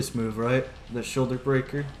 you like this move, right? The shoulder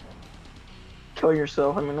breaker? kill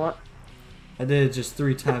yourself. I mean, what? I did it just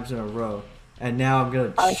 3 times in a row. And now I'm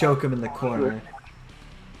gonna choke him in the corner.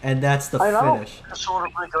 And that's the finish. The shoulder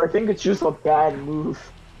breaker. I think it's just a bad move.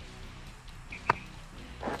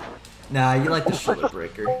 Nah, you like the shoulder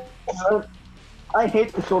breaker. I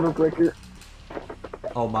hate the shoulder breaker.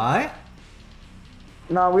 Oh my?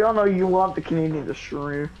 Nah, we all know you love the Canadian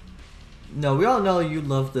Destroyer. No, we all know you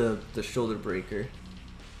love the shoulder breaker.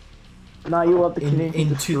 Nah, you love the Canadian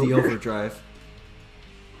Into Destroyer. the overdrive.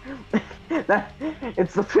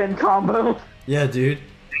 It's the pin combo. Yeah, dude.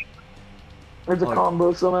 There's a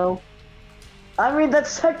combo somehow. I mean,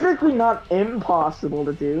 that's technically not impossible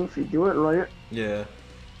to do if you do it right. Yeah.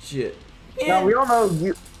 Shit. Now we all know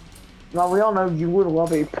you. Now we all know you would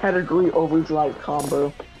love a pedigree overdrive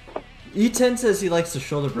combo. E10 says he likes the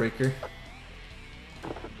shoulder breaker.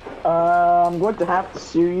 I'm going to have to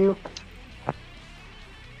sue you.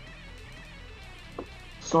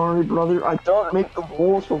 Sorry, brother. I don't make the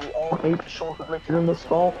rules, but we all hate the shoulder breaker in this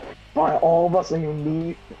call. By all of us, and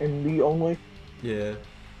me only. Yeah.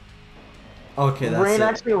 Okay, that's Brain it.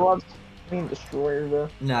 actually loves being Destroyer, though.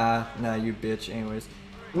 Nah, you bitch. Anyways.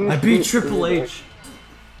 You I beat hate Triple Destroyer. H.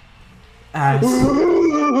 Ass.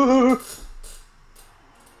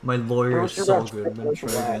 My lawyer is Saul Goodman. Try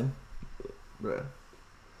again. Bruh.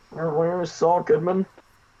 Your lawyer is Saul Goodman.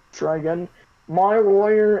 Try again. My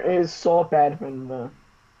lawyer is Saul Badman.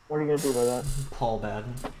 What are you gonna do about that? Paul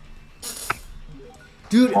Badman.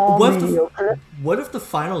 Dude, Paul what Mediocre. what if the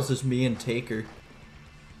finals is me and Taker?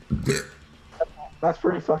 That's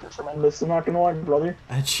pretty fucking tremendous. I'm not gonna lie, brother.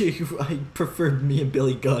 Actually, I prefer me and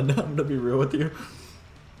Billy Gunn. I'm gonna be real with you.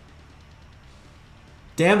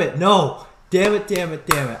 Damn it, no! Damn it.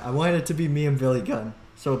 I wanted it to be me and Billy Gunn.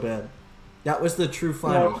 So bad. That was the true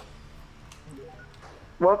finals.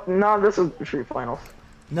 Well, no, this is the true finals.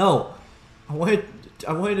 No. I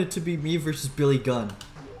wanted it to be me versus Billy Gunn.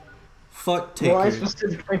 Fuck Taker. Why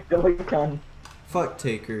specifically Billy Gunn? Fuck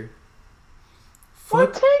Taker.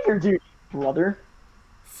 Fuck Taker, dude, brother.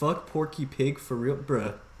 Fuck Porky Pig for real,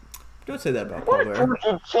 bruh. Don't say that about Paul What Bear.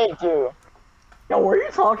 Porky Pig do? Yo, what are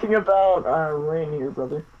you talking about, Rain here,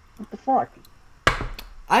 brother? What the fuck?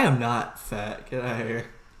 I am not fat. Get out of here.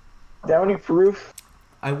 Do you have any proof?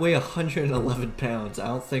 I weigh 111 pounds. I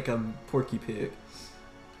don't think I'm Porky Pig.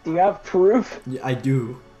 Do you have proof? Yeah, I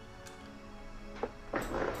do.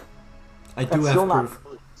 I do That's have still proof.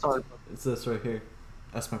 not. Sorry. It's this right here.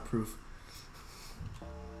 That's my proof.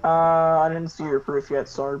 I didn't see your proof yet.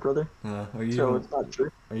 Sorry, brother. Are you So even, it's not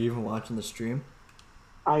true. are you even watching the stream?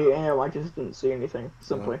 I am. I just didn't see anything.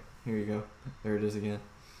 Simply. Here you go. There it is again.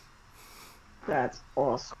 That's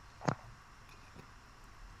awesome.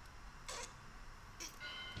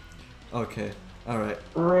 Okay. Alright.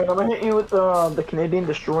 Right, I'm gonna hit you with the Canadian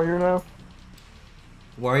Destroyer now.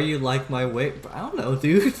 Why are you like my weight? I don't know,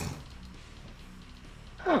 dude.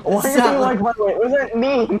 Why It's are not you like my weight? What does that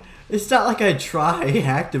mean? It's not like I try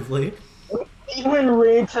actively. Even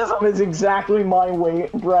racism is exactly my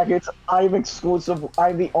weight. Brackets. I'm exclusive.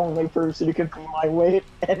 I'm the only person who can be my weight.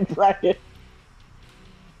 And bracket.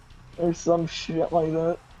 Or some shit like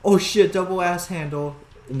that. Oh shit, double ass handle.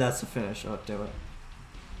 And that's the finish. Oh, damn it.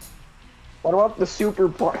 What about the super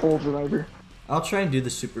butthole driver? I'll try and do the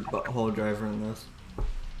super butthole driver in this.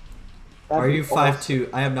 That'd Are be you awesome. 5'2"?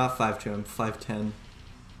 I am not 5'2", I'm 5'10".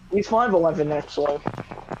 He's 5'11", actually.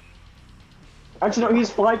 Actually, no, he's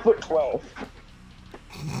 5'12".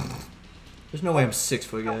 There's no way I'm 6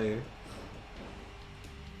 foot guy here.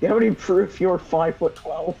 You have any proof you're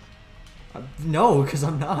 5'12"? No, because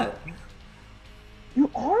I'm not. You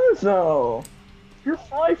are, though. You're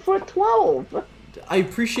 5'12". I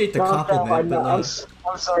appreciate the compliment, but like...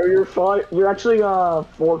 I'm sorry, you're actually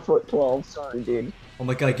 4'12". Sorry, dude. Oh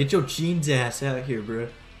my god, get your jeans ass out here, bro.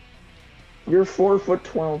 You're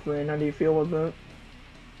 4'12", man. How do you feel about that?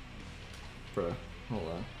 Bro, hold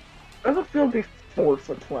on. I don't feel to be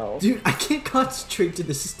 4'12". Dude, I can't concentrate to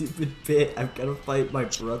this stupid bit. I've gotta fight my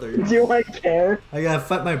brother. Do I care? I gotta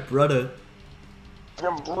fight my brother.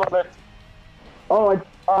 Your brother. Oh,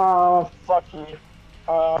 fuck you.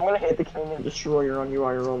 I'm gonna hit the Kane Destroyer on you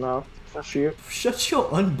IRL now. For shoot. Shut your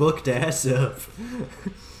unbooked ass up.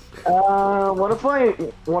 What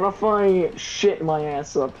if I shit my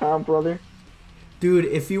ass up, huh, brother? Dude,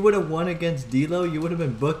 if you would have won against D'Lo, you would have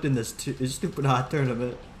been booked in this stupid hot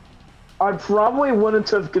tournament. I probably wouldn't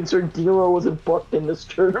have considered D'Lo wasn't booked in this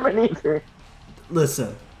tournament either.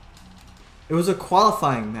 Listen, it was a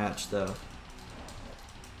qualifying match, though.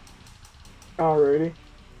 Alrighty.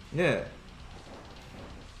 Yeah.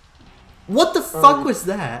 What the fuck was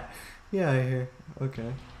that? Yeah, I hear.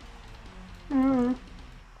 Okay.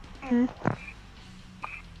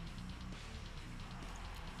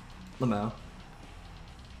 Lamau.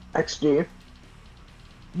 XD.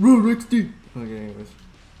 Run XD. Okay, anyways.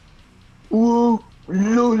 Ooh,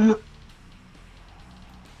 lol.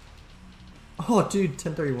 Oh, dude,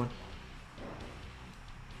 1031.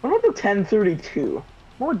 What about the 1032?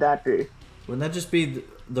 What would that be? Wouldn't that just be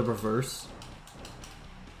the reverse?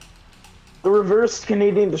 The reverse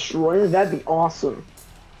Canadian Destroyer? That'd be awesome.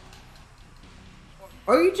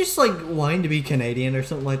 Are you just like wanting to be Canadian or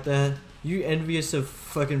something like that? You envious of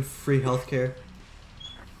fucking free healthcare?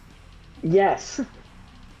 Yes.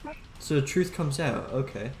 So the truth comes out,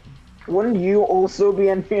 okay. Wouldn't you also be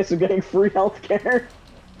envious of getting free healthcare?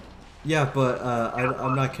 Yeah, but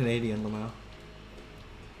I'm not Canadian, Lamau.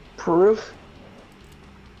 Proof?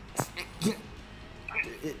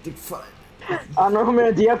 Fine. I don't know,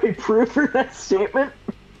 man. Do you have any proof for that statement?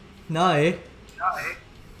 No, eh?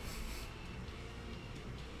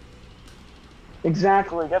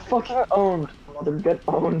 Exactly. Get fucking owned, mother. Get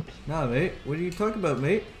owned. Nah, mate. What are you talking about,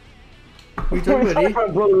 mate? What are you talking about, eh?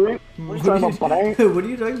 Brother? What are you talking about, buddy? What are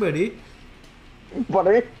you talking about, eh?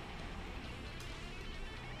 Buddy?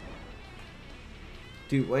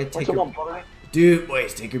 Dude, why What's take up, your... buddy? Dude, why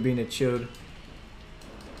is Taker being a chode?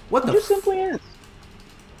 What the It just simply is.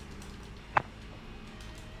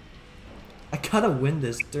 I gotta win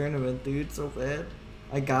this tournament, dude, so bad.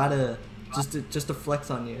 I gotta. Just to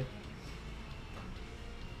flex on you.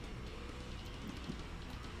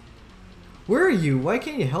 Where are you? Why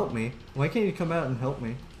can't you help me? Why can't you come out and help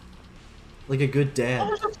me? Like a good dad.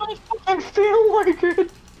 I fucking feel like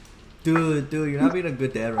it. Dude, you're not being a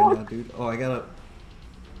good dad right now, dude. Oh, I gotta...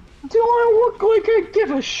 Do I look like I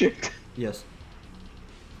give a shit? Yes.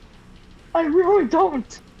 I really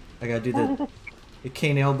don't. I gotta do the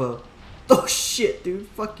Kane elbow. Oh shit, dude.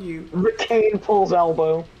 Fuck you. The Kane pulls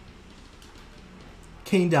elbow.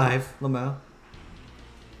 Kane dive, Lamau.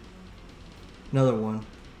 Another one.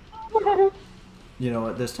 You know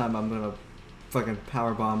what? This time I'm gonna fucking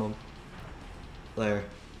power bomb him. There.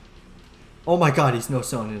 Oh my god, he's no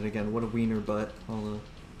selling it again. What a wiener butt. Hold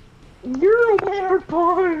on. You're a weird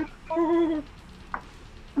boy.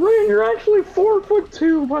 Wait, you're actually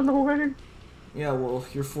 4'2", by the way. Yeah, well,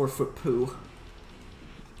 you're 4 foot poo.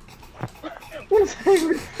 What does that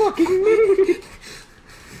even fucking mean?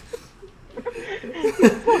 You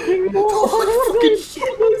fucking moron. What does that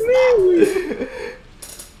fucking mean?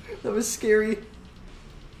 That was scary.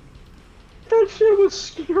 That shit was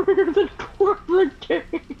scarier than corporate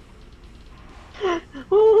Kane.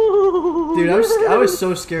 Oh, Dude, I was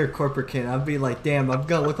so scared of corporate Kane. I'd be like, damn, I'm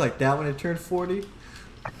gonna look like that when I turn 40.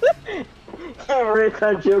 I read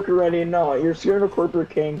that joke already. No, you're scared of corporate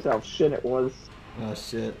Kane's how shit it was. Oh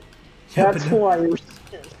shit. Yeah, That's but why you're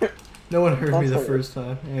scared. no one heard me the That's first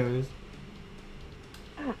time. Anyways.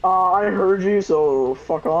 I heard you, so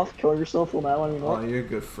fuck off, kill yourself, well now, I mean, Oh, what? you're a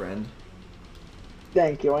good friend.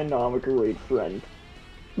 Thank you, I know I'm a great friend.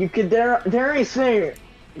 You could dare I say,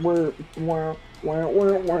 we're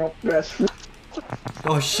best friends.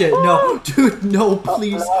 Oh shit, no. Dude, no,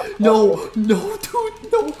 please. No, dude,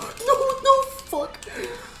 no, fuck.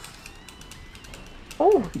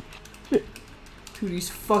 Oh, shit. Dude, he's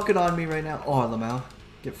fucking on me right now. Oh, Lamau.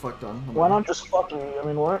 Get fucked on. Lamau. Why not just fucking me? I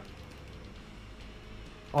mean, what?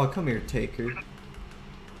 Oh, come here, Taker.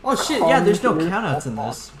 Oh shit, yeah, there's no countouts in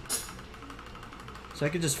this. So I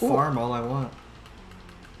could just farm all I want.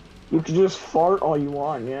 You could just fart all you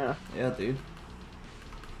want, yeah. Yeah, dude.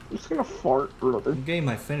 I'm just gonna fart, brother. I'm getting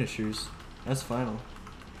my finishers. That's final.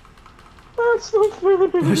 That's the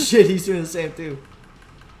finish. Oh shit, he's doing the same too.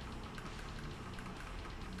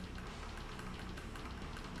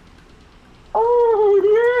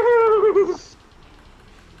 Oh, yes!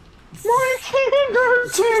 My King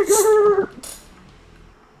Taker!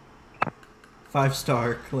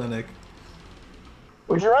 5-star clinic.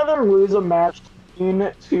 Would you rather lose a match clean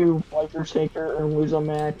to Biker Taker or lose a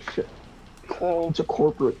match clean to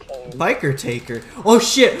Corporate Kane? Biker Taker. Oh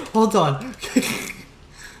shit! Hold on.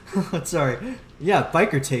 Sorry. Yeah,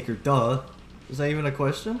 Biker Taker. Duh. Is that even a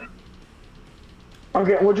question?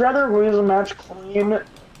 Okay, would you rather lose a match clean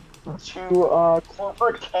to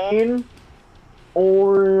Corporate Kane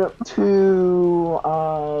or to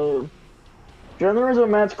would you rather lose a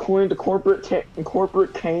match clean to Corporate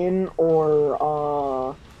Kane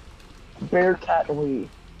or Bearcat Lee?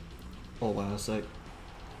 Hold on a sec.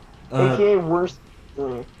 AKA worst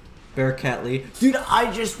Lee. Bearcat Lee. Dude,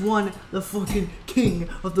 I just won the fucking King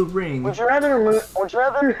of the Ring. Would you rather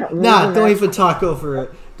Nah, don't even talk over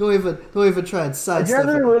it. Don't even try and sidestep it.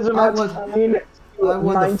 I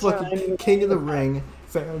won the fucking King of the Ring,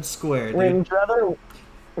 fair and square, dude.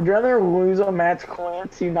 Would you rather lose a match clean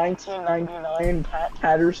to 1999 Pat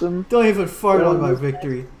Patterson? Don't even fart on my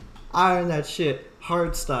victory. Iron that shit,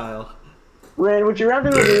 hard style. Ren, would you rather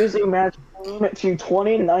lose a match clean to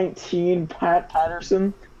 2019 Pat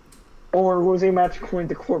Patterson or lose a match clean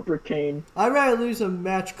to Corporate Kane? I'd rather lose a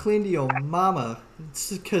match clean to your mama.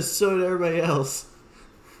 It's because so did everybody else.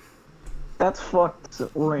 That's fucked.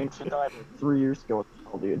 Ren, she died like 3 years ago.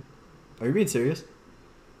 Dude. Are you being serious?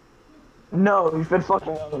 No, you've been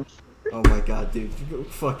fucking others. Oh my god, dude.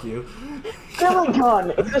 Fuck you.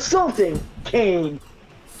 Gun, it's assaulting Kane.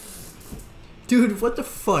 Dude, what the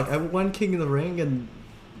fuck? I won King of the Ring and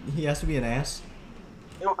he has to be an ass?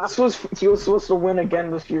 He was supposed to win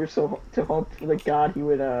again this year, so to hope to God he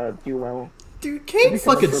would do well. Dude, Kane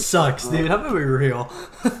fucking sucks, dude. I'm gonna be real.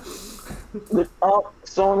 Oh,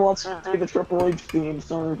 someone wants to do the Triple H theme.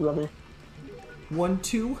 Sorry, brother. 1,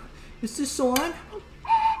 2. Is this on?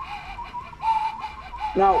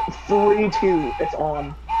 Now, 3, 2. It's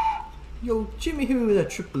on. Yo, Jimmy, hit me with that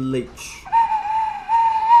Triple H.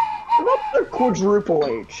 What the Quadruple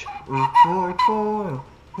H?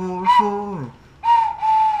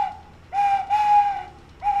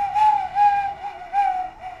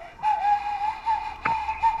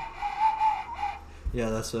 Yeah,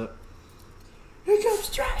 that's it. Here comes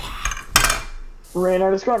Johnny! Rain, I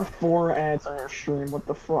just got 4 ads on your stream. What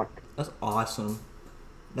the fuck? That's awesome.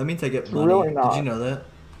 That means I get money. Really not. Did you know that?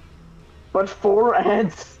 But 4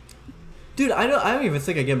 ads? Dude, I don't even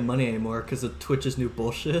think I get money anymore because of Twitch's new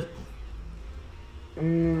bullshit.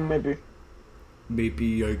 Maybe.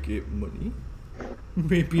 Maybe I get money.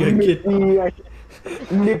 Maybe I get...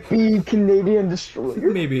 Nippy Canadian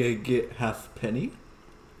Destroyer. Maybe I get half a penny.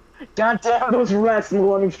 God damn those rats in the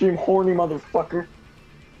running stream, horny motherfucker.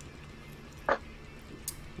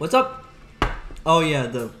 What's up? Oh yeah,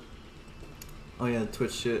 the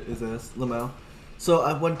Twitch shit is ass. Lamau. So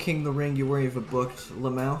I won King of the Ring, you weren't even booked,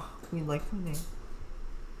 Lamau. We like the name.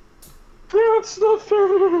 That's not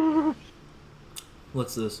fair.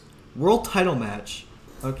 What's this? World title match.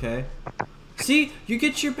 Okay. See, you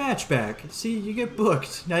get your match back. See, you get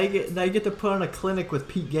booked. Now you get to put on a clinic with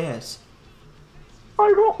Pete Gas.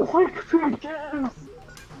 I don't like Pete Gas.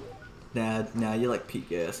 Nah, you like Pete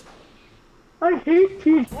Gas. I hate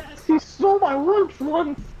Pete Gas. He stole my lunch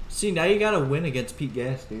once. See, now you gotta win against Pete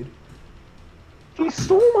Gas, dude. He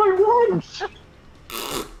stole my lunch.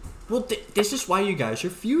 Well, this is why you guys are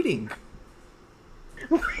feuding.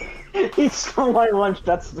 He stole my lunch.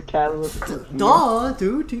 That's the catalyst. Duh,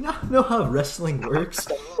 dude. Do you not know how wrestling works?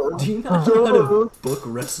 Do you not know how to book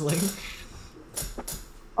wrestling?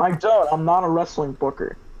 I don't. I'm not a wrestling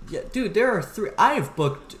booker. Yeah, dude. There are 3. I have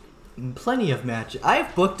booked plenty of matches.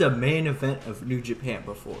 I've booked a main event of New Japan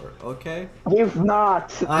before. Okay. You've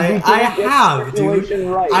not. I have, dude.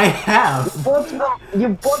 Right. I have. You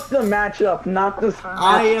booked the matchup, not the.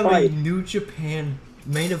 I am a New Japan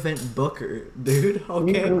main event booker, dude.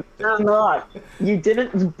 Okay. You're not. You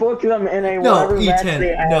didn't book them in a no whatever match they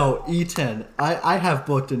E10. had. No E10. I have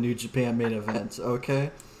booked a New Japan main event. Okay.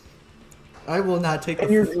 I will not take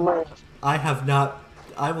the. I have not.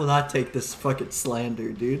 I will not take this fucking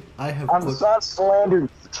slander, dude. I'm not slandering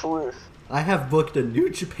the truth. I have booked a New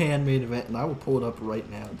Japan main event, and I will pull it up right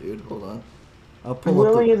now, dude. Hold on. I'll pull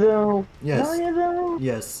Will up. you though? Yes. Will you though?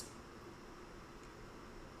 Yes.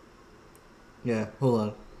 Yeah.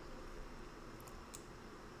 Hold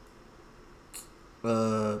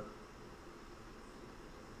on.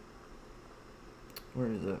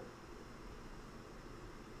 Where is it?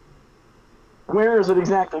 Where is it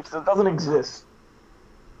exactly? Because it doesn't exist.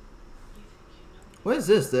 What is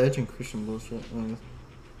this? The Edge and Christian bullshit.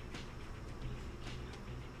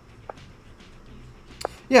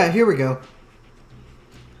 Yeah, here we go.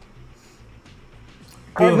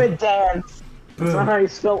 Boom. Evidence. Boom. That's not how you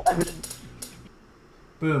spell evidence.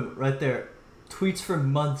 Boom, right there. Tweets for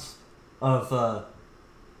months of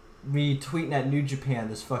me tweeting at New Japan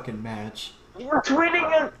this fucking match. You were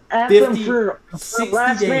tweeting at 50, them for 60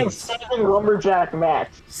 last man days. standing lumberjack match,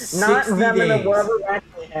 not 60 them in days. a whatever match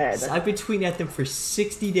they had. I've been tweeting at them for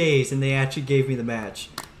 60 days, and they actually gave me the match.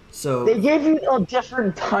 So They gave you a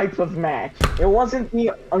different type of match. It wasn't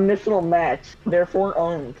the initial match, therefore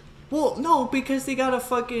owned. well, no, because they got a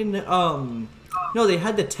fucking no, they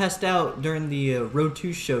had to test out during the Road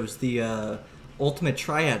 2 shows the Ultimate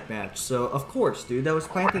Triad match. So of course, dude, that was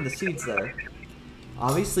planting the seeds there.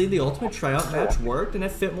 Obviously, the Ultimate Tryout match worked, and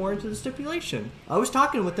it fit more into the stipulation. I was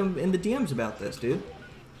talking with them in the DMs about this, dude.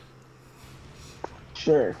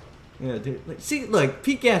 Sure. Yeah, dude. Like, see, look,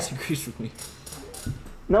 Pete Gas agrees with me.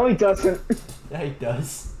 No, he doesn't. Yeah, he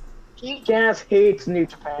does. Pete Gas hates New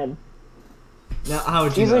Japan. Now, how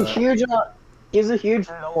would you He's know a that? huge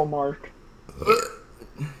Noah mark.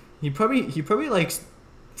 He probably likes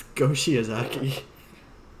Go Shiozaki.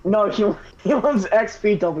 No, he loves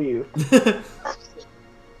XPW.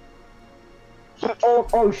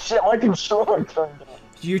 Oh shit! My controller turned on.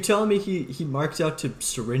 You telling me he marks out to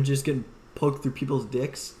syringes getting poked through people's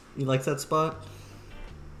dicks? He likes that spot?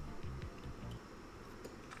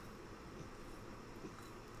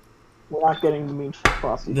 We're not getting the mean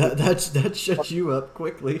frosty. That shut you up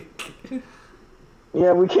quickly.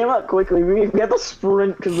 Yeah, we came out quickly. We had to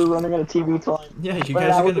sprint because we're running out of TV time. Yeah, you But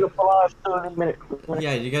guys I are was gonna. pull out a 30-minute.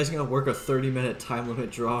 Yeah, you guys are gonna work a 30-minute time limit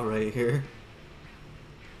draw right here.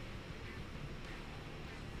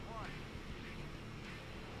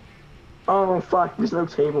 Oh fuck! There's no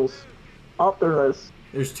tables. Oh, there is.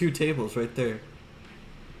 There's 2 tables right there.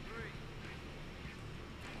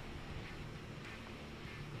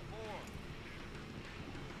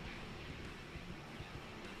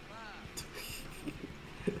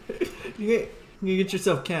 You get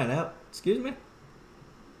yourself counted out. Excuse me?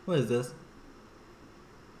 What is this?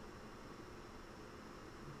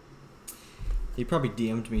 He probably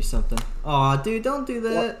DM'd me something. Aw, dude, don't do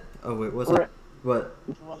that. What? Oh, wait, what's it? What?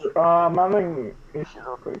 I'm having issues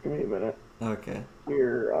real quick. Give me a minute. Okay.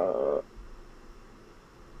 Here,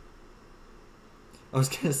 I was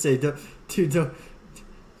gonna say, don't.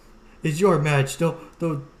 It's your match. Don't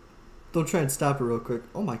try and stop it real quick.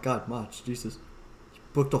 Oh my god, Mach, Jesus. You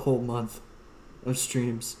booked a whole month of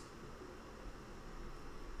streams.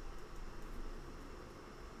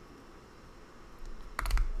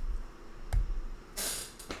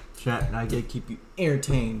 Chat, and I gotta keep you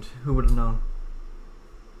entertained. Who would have known?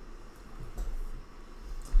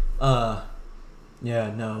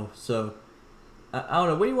 Yeah, no. So, I don't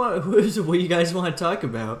know. What do you want? What do you guys want to talk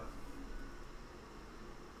about?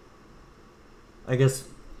 I guess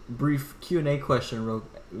brief Q&A question, real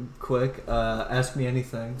quick. Ask me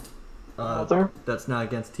anything. That's not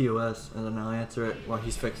against TOS, and then I'll answer it while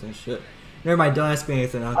he's fixing his shit. Never mind. Don't ask me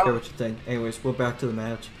anything. I don't care what you think. Anyways, we're back to the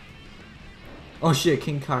match. Oh shit!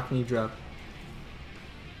 King cock knee drop.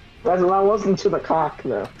 that wasn't to the cock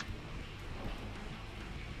though.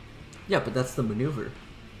 Yeah, but that's the maneuver.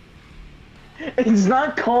 It's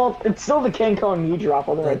not called. It's still the King Kong knee drop.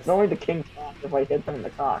 Although it's only the King cock if I hit them in the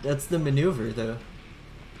cock. That's the maneuver, though.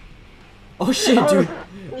 Oh shit, dude!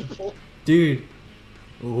 Dude.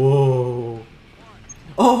 Whoa.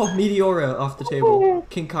 Oh, Meteora off the table.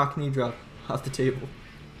 King cock knee drop off the table.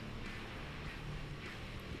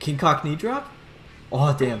 King cock knee drop?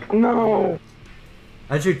 Oh damn. No.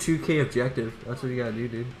 That's your 2K objective. That's what you gotta do,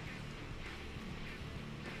 dude.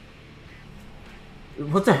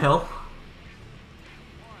 What the hell?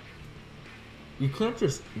 You can't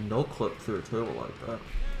just no-clip through a table like that.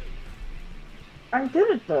 I did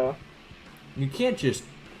it though. You can't just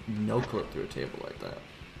no-clip through a table like that.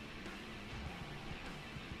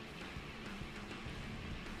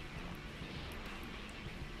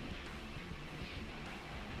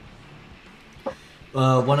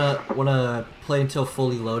 Wanna play until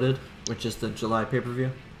fully loaded, which is the July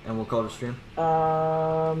pay-per-view, and we'll call it a stream.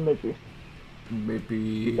 Maybe. Maybe.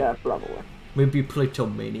 Yeah, probably. Maybe play till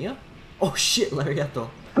Mania. Oh shit, Lariato.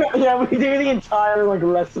 Yeah, we do the entire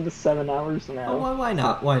rest of the 7 hours now. Oh, why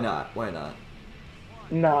not? Why not? Why not?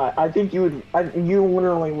 Nah, I think you would. You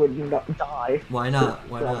literally would die. Why not?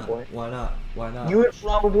 Why not? Probably. Why not? Why not? You would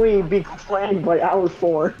probably be complaining by hour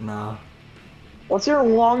 4. Nah. What's your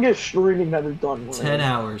longest streaming that you've done? 10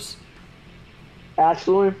 hours.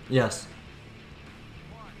 Actually? Yes.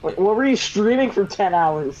 What were you streaming for 10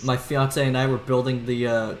 hours? My fiance and I were building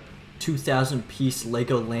the 2,000 piece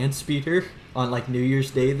Lego land speeder on New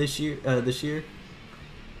Year's Day this year.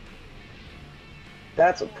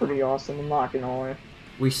 That's a pretty awesome. I'm not gonna lie.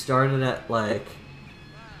 We started at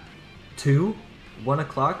 2, 1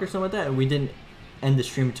 o'clock or something like that, and we didn't end the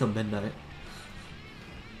stream until midnight.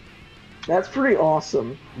 That's pretty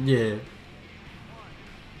awesome. Yeah.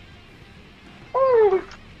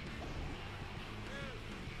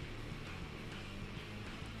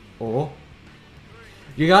 Oh.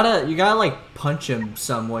 You gotta like punch him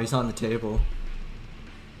some while he's on the table.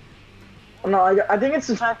 No, I think it's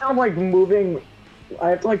the fact that I'm like moving. I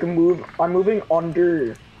have to like move. I'm moving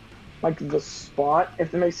under, like the spot.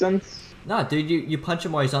 If that makes sense. Nah, dude, you punch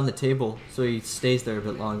him while he's on the table, so he stays there a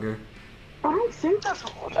bit longer. I don't think that's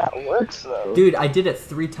how that works though. Dude, I did it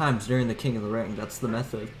 3 times during the King of the Ring. That's the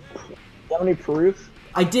method. Do you have any proof?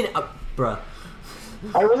 I did it, bruh.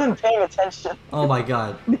 I wasn't paying attention. Oh my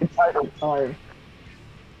god. The entire time.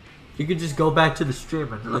 You could just go back to the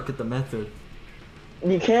stream and look at the method.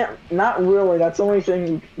 You can't. Not really. That's the only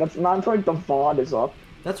thing. That's not until like the VOD is up.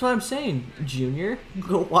 That's what I'm saying, Junior.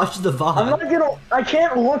 Go watch the VOD. I'm not gonna. I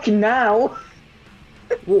can't look now.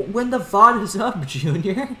 Well, when the VOD is up,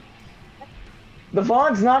 Junior. The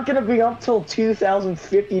VOD's not gonna be up till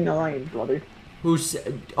 2059, brother. Who's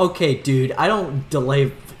okay, dude? I don't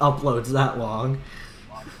delay uploads that long.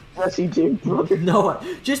 Yes, you do, brother. No,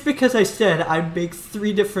 just because I said I'd make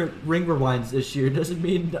 3 different ring rewinds this year doesn't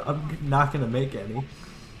mean I'm not gonna make any.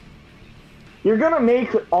 You're gonna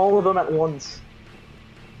make all of them at once.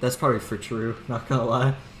 That's probably for true. Not gonna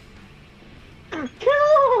lie.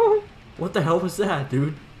 Kill! What the hell was that,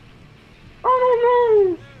 dude? I don't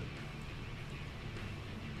know.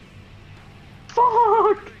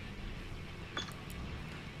 Fuck!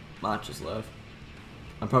 Mach is left.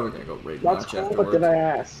 I'm probably gonna go raid That's Mach cool, afterwards. but did I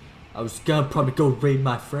ask? I was gonna probably go raid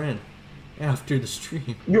my friend after the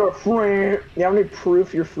stream. You're a friend. You have any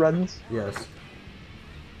proof you're friends? Yes.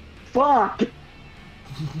 Fuck! Do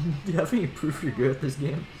you have any proof you're good at this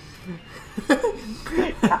game?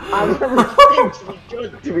 I've never claimed to be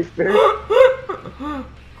good, to be fair.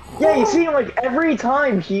 Yeah, you see, like, every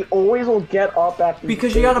time he always will get up after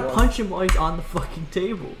Because you gotta punch him while he's on the fucking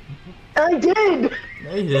table. I did!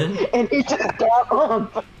 No, you didn't. And he just got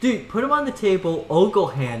up. Dude, put him on the table, ogle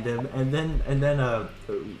hand him, and then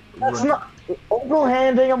That's not. Ogle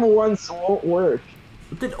handing him once won't work.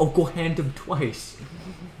 Then ogle hand him twice.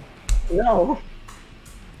 No.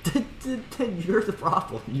 Then you're the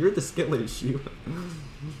problem. You're the skill issue.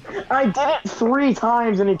 I did it 3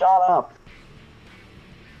 times and he got up.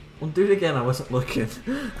 Well, do it again. I wasn't looking.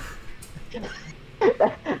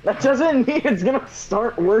 That doesn't mean it's gonna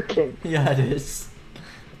start working. Yeah, it is.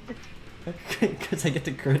 Because I get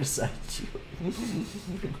to criticize you.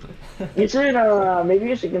 You should, maybe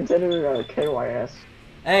you should consider, KYS.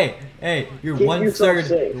 Hey, you're Keep 1/3. safe.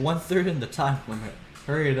 You're 1/3 in the time limit.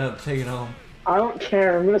 Hurry it up, take it home. I don't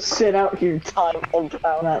care, I'm gonna sit out here time and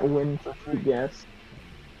count that win for free gas.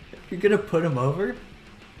 You're gonna put him over?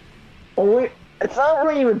 Oh wait, it's not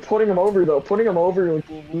really even putting him over though. Putting him over would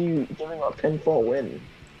give you giving a pinfall win.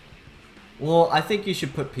 Well, I think you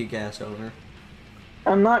should put P-Gas over.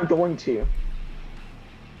 I'm not going to.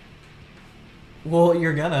 Well,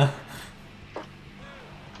 you're gonna.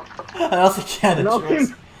 I also can't No,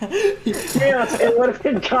 choice. yes, it would have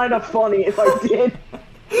been kind of funny if I did.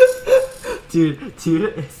 Dude,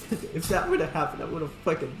 if that would have happened, I would have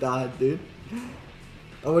fucking died, dude.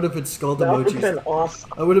 I would have been skull That would have emojis. been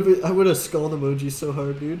awesome. I would have skulled emojis so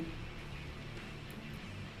hard, dude.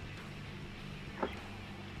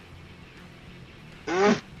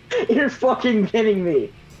 You're fucking kidding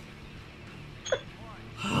me.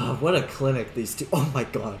 What a clinic these two. Oh my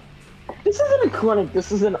god. This isn't a clinic,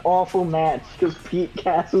 this is an awful match because Pete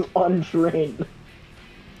Cass is untrained.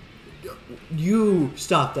 You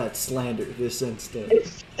stop that slander this instant.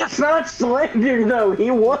 It's not slander though,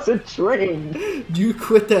 he wasn't trained. You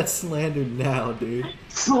quit that slander now, dude.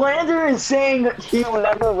 Slander is saying that he will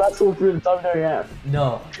never wrestle for the WWF.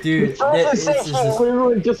 No, dude. It's also saying he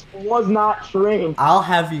literally just was not trained. I'll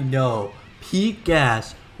have you know, Pete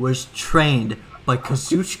Gas was trained by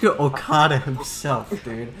Kazuchika Okada himself,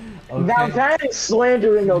 dude. Okay? Now that is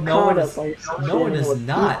slandering Okada. No, it is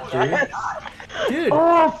not, dude. Dude.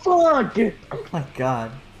 Oh fuck! Oh my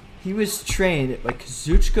god. He was trained by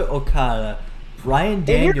Kazuchika Okada, Bryan In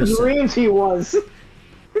Danielson. your dreams he was.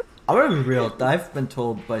 I'm gonna be real. I've been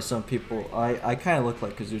told by some people I kind of look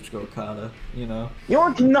like Kazuchika Okada. You know. You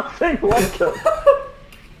look nothing like him.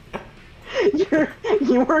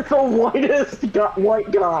 You were the whitest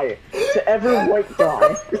white guy to ever white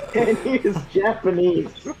guy, and he is Japanese.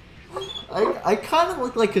 I kind of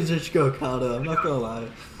look like Kazuchika Okada. I'm not gonna lie.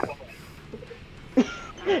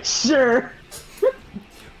 Sure.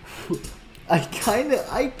 I kind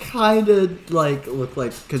of like look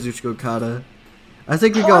like Kazuchika Okada. I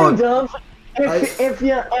think you're going. Kind of.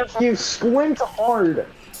 If you squint hard.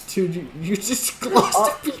 Dude, you just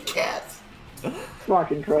lost to P-Cats.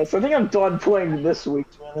 fucking Christ. I think I'm done playing this week,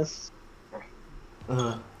 man. This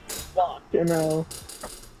Uh, fuck, you know.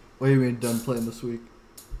 what do you mean done playing this week?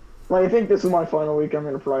 Like, I think this is my final week. I'm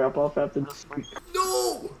gonna probably up off after this week.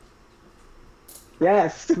 No!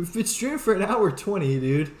 Yes! We've been streaming for an hour 20,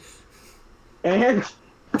 dude. And...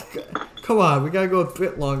 Come on, we gotta go a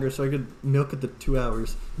bit longer so I could milk it to 2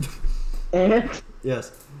 hours. And...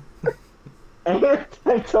 Yes. And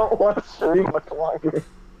I don't want to stream much longer.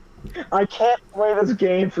 I can't play this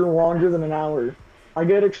game for longer than an hour. I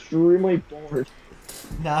get extremely bored.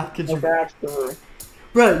 Nah, cause Like, actually.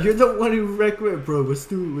 Bro, you're the one who recommended, bro. Let's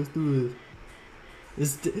do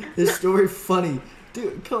this. This story funny.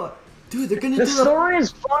 Dude, come on. Dude, they're gonna The do story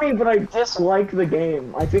is funny, but I dislike the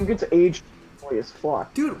game. I think it's aged poorly as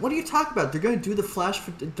fuck. Dude, what are you talking about? They're gonna do the flash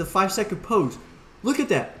for the 5-second pose. Look at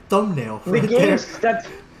that thumbnail The right game's there.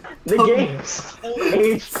 the Thumbnail. game's still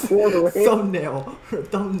aged poorly.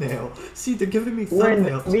 Thumbnail. See, they're giving me When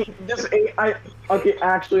thumbnails. okay,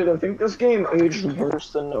 actually, I think this game aged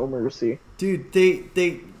worse than No Mercy. Dude, they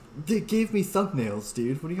gave me thumbnails,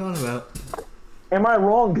 dude. What are you on about? Am I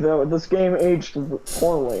wrong though? This game aged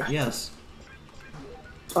poorly. Yes.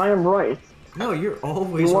 I am right. No, you're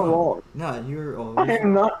always You are wrong. Nah, you're I always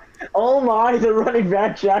am not. Oh my, the running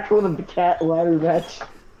back Jackal and the cat ladder match.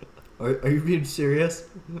 Are you being serious?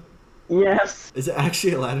 Yes. Is it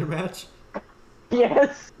actually a ladder match?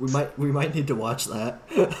 Yes. We might need to watch that.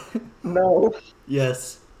 No.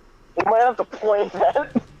 Yes. We might have to play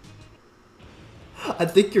that. I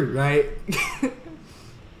think you're right.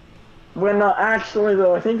 When actually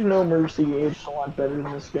though, I think No Mercy aged a lot better in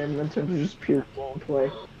this game in terms of just pure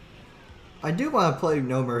gameplay. I do want to play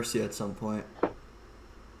No Mercy at some point.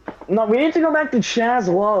 No, we need to go back to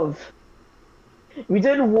Chaz Love. We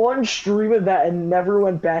did one stream of that and never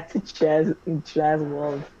went back to Chaz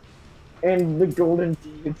Love. And the Golden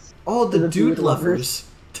Deeds. Oh, the dude lovers.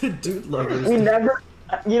 The dude lovers.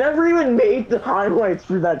 You never even made the highlights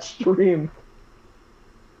for that stream.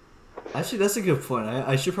 Actually, that's a good point.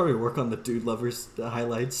 I should probably work on the dude lovers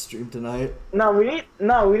highlights stream tonight. No,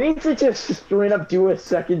 we need to just straight up do a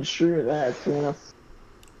second stream of that. So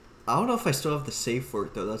I don't know if I still have the save for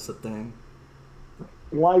it though. That's the thing.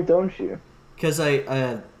 why don't you? Cause I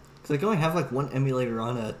can only have like one emulator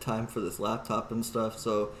on at a time for this laptop and stuff.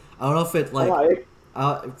 So I don't know if it like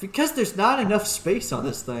because there's not enough space on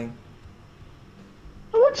this thing.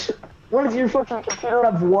 What does your fucking computer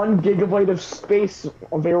have 1 gigabyte of space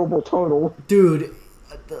available total? Dude,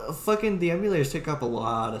 the emulators take up a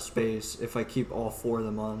lot of space if I keep all 4 of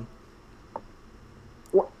them on.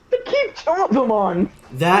 What? To keep 2 of them on!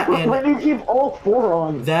 That and When you keep all 4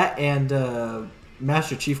 on? that and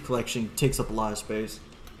Master Chief Collection takes up a lot of space.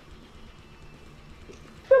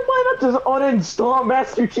 Then why not just uninstall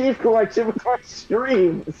Master Chief Collection with our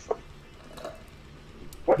streams?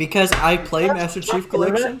 Because I play Master Chief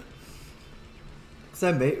Collection.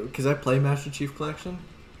 Because I play Master Chief Collection.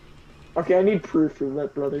 Okay, I need proof for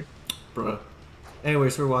that, brother. Bruh.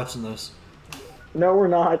 Anyways, we're watching this. No, we're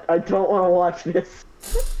not. I don't want to watch this.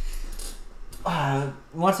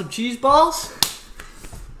 Want some cheese balls?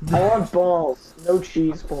 I want balls. No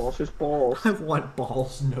cheese balls, just balls. I want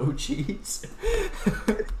balls, no cheese.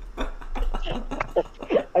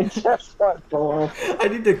 I just want balls. I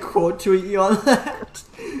need to quote tweet you on that.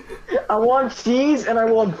 I want cheese and I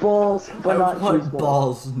want balls, but not I want cheese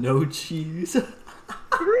balls. no cheese.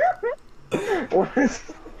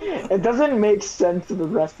 It doesn't make sense to the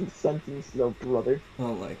rest of the sentence, though, brother.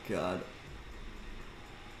 Oh my god.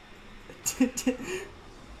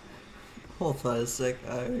 Hold on a sec.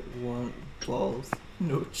 I want balls,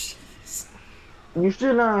 no cheese. You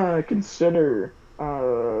should consider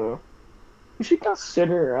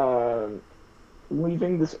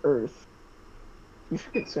leaving this earth. You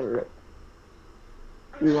should consider it.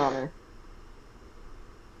 Your Honor.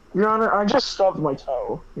 Your Honor, I just stubbed my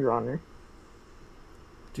toe, Your Honor.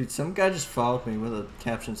 Dude, some guy just followed me with a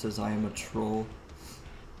caption that says I am a troll.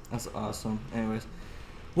 That's awesome. Anyways.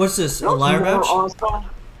 What's this? A liar match? Awesome.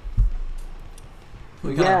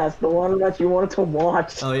 Yes, the one that you wanted to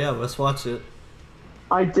watch. Oh yeah, let's watch it.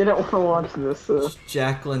 I didn't want to watch this.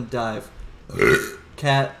 Jacqueline dive.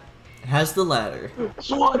 Cat has the ladder.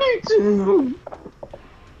 22!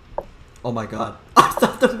 Oh my god. I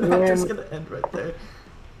thought the match was gonna end right there.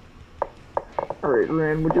 Alright,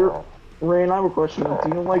 Rain, I have a question. Do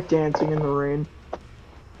you like dancing in the rain?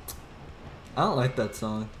 I don't like that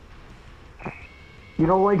song. You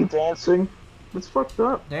don't like dancing? It's fucked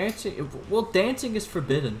up. Dancing? Well, dancing is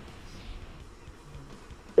forbidden.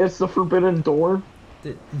 It's the forbidden door.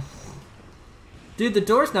 Dude, the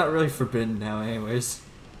door's not really forbidden now anyways.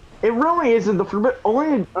 It really isn't the the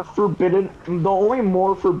only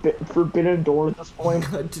more forbidden door at this point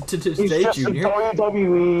to is say, just Junior.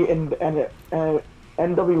 WWE and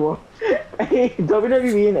NWO,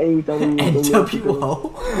 WWE and AEW.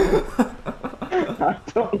 NWO. I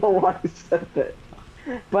don't know why I said that,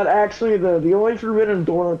 but actually the only forbidden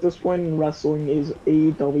door at this point in wrestling is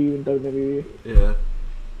AEW and WWE. Yeah.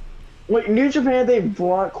 Like New Japan, they've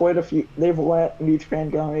brought quite a few. They've let New Japan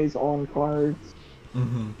guys on cards.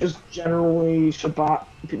 Mm-hmm. Just generally, Shabbat.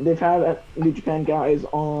 They've had New Japan guys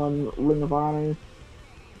on Ring of Honor.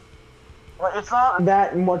 Like, it's not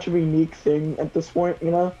that much of a unique thing at this point,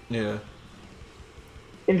 you know? Yeah.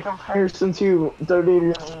 In comparison to WWE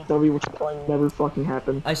and AEW, which will probably never fucking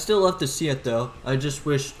happen. I still love to see it though. I just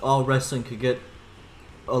wish all wrestling could get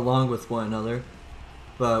along with one another,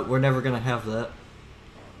 but we're never gonna have that.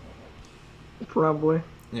 Probably.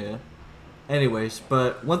 Yeah. Anyways,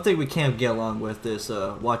 but one thing we can't get along with is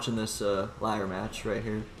watching this ladder match right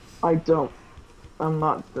here. I don't. I'm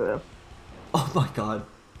not the. Oh my god.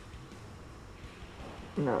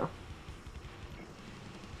 No.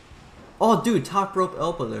 Oh dude, top rope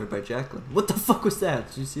elbow there by Jacqueline. What the fuck was that?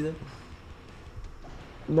 Did you see that?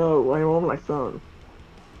 No, I'm on my phone.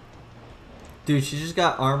 Dude, she just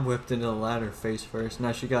got arm whipped into the ladder face first.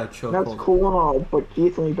 Now she got a chokehold. That's cool and all, but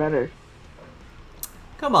Keith Lee better.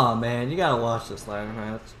 Come on, man. You gotta watch this ladder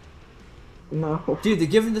match. No. Dude, they're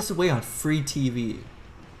giving this away on free TV.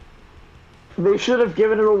 They should have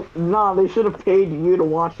given it a. Nah, they should have paid you to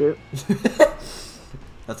watch it.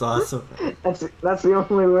 That's awesome. That's the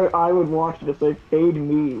only way I would watch it if they paid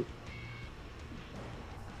me.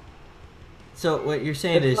 So what you're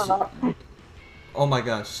saying is, oh my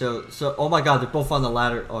gosh. So oh my god, they're both on the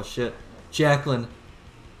ladder. Oh shit, Jacqueline.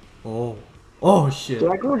 Oh shit.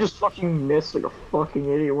 Jacqueline just fucking missed like a fucking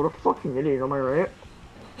idiot. What a fucking idiot, am I right?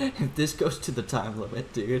 If this goes to the time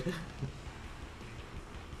limit, dude.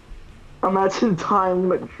 Imagine time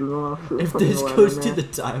limit draw. If this goes to the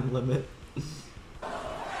time limit.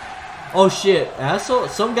 Oh shit, asshole!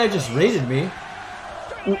 Some guy just raided me.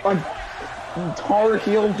 Tar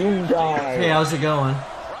heel dude guy. Hey, how's it going?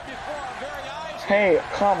 Hey,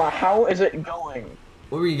 comma, how is it going?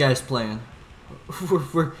 What were you guys playing?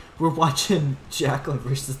 We're watching Jacqueline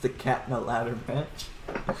versus the cat in a ladder match.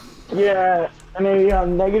 Yeah, and a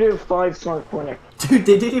 -5 start clinic. Dude,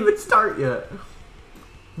 they didn't even start yet.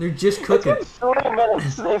 They're just cooking. It's been 30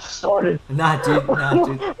 minutes they've started. Nah, dude.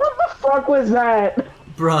 What the fuck was that?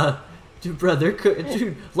 Bruh, they're cooking.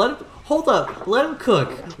 Dude, hold up. Let them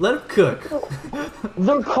cook. Let them cook.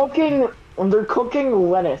 They're cooking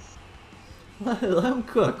lettuce. Let them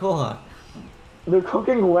cook. Hold on. They're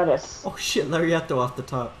cooking lettuce. Oh shit, Lariato off the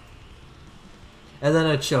top. And then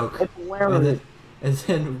a choke. It's hilarious. And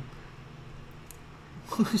then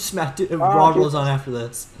smacked it. Raw rolls on after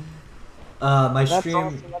this. My stream.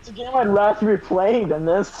 Awesome. That's a game I'd rather be playing than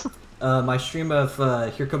this. My stream of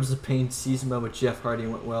Here Comes the Pain season mode with Jeff Hardy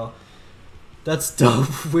went well. That's dope.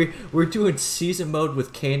 We're doing season mode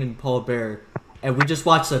with Kane and Paul Bear, and we just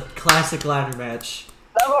watched a classic ladder match.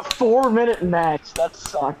 That was a 4-minute match. That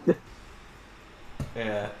sucked.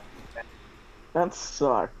 Yeah. That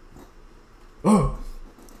sucked. Oh.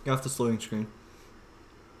 Get off the loading screen.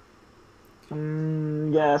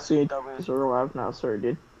 Yeah, CWs are alive now. Sorry,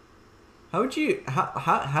 dude. How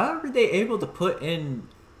were they able to put in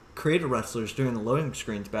creator wrestlers during the loading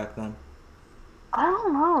screens back then? I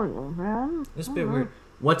don't know, man. It's a bit weird.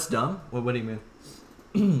 What's dumb? What do you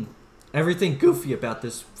mean? Everything goofy about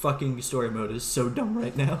this fucking story mode is so dumb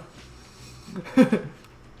right now.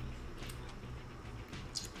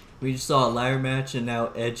 We just saw a ladder match and now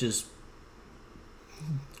Edge is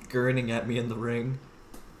gurning at me in the ring.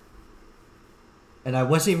 And I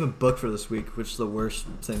wasn't even booked for this week, which is the worst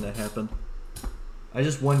thing that happened. I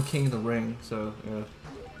just won King of the Ring, so yeah.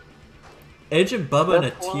 Edge and Bubba in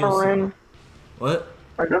a TLC. What?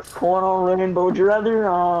 I got corn on ring, but would you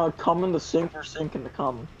rather come in the sink or sink in the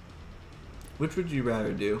cum? Which would you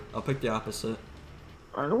rather do? I'll pick the opposite.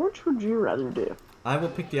 Which would you rather do? I will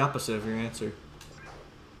pick the opposite of your answer.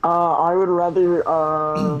 I would rather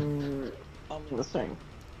come in the sink.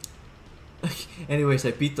 Anyways, I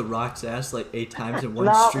beat the Rock's ass like 8 times in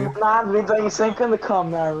one stream. Nah, sink in the cum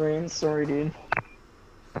now, Rain. Sorry, dude.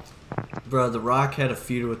 Bro, the Rock had a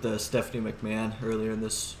feud with Stephanie McMahon earlier in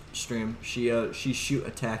this stream. She shoot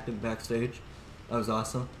attacked him backstage. That was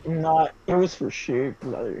awesome. Nah, it was for shoot,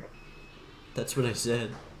 brother. That's what I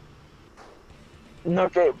said. No,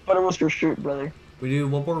 okay, but it was for shoot, brother. We do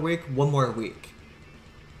one more week. One more week.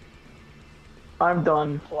 I'm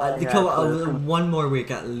done playing. One more week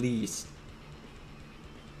at least.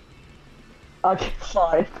 Okay,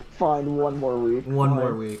 fine, one more week. One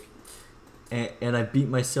more week. and I beat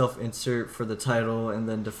myself insert for the title and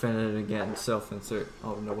then defended it again self insert.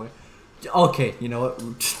 Oh no way. Okay, you know what,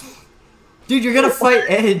 dude, you're gonna fight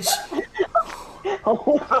Edge. Oh,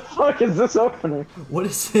 what the fuck is this opener? What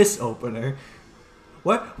is this opener?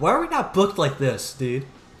 Why are we not booked like this, dude?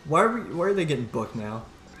 Why are they getting booked now?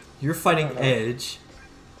 You're fighting Edge,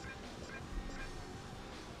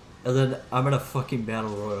 and then I'm in a fucking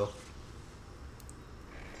battle royal.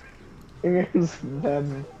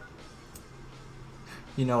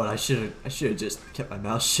 You know what? I should have just kept my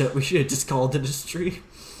mouth shut. We should have just called it a stream.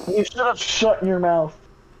 You should have shut your mouth.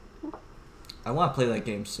 I want to play that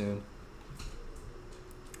game soon.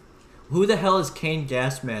 Who the hell is Kane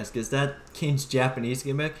Gas Mask? Is that Kane's Japanese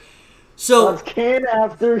gimmick? So that's Kane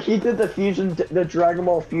after he did the Dragon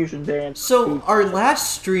Ball Fusion dance. So our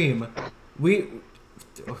last stream,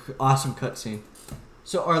 awesome cutscene.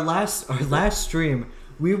 So our last stream,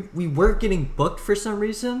 we weren't getting booked for some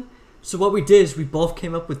reason. So what we did is we both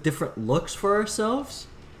came up with different looks for ourselves.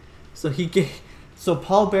 So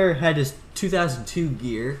Paul Bear had his 2002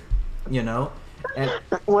 gear, you know, and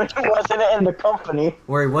which wasn't in the company.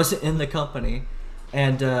 Where he wasn't in the company,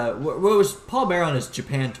 and what was Paul Bear on his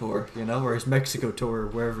Japan tour, you know, or his Mexico tour, or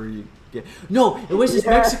wherever you get. No, it was his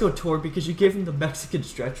Mexico tour because you gave him the Mexican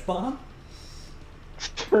stretch bomb.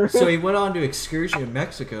 So he went on to excursion in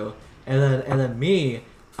Mexico, and then me.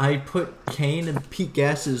 I put Kane in Pete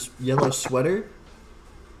Gas's yellow sweater.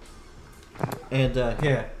 And,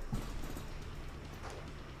 yeah.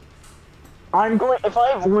 If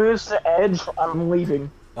I lose the Edge, I'm leaving.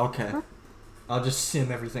 Okay. I'll just sim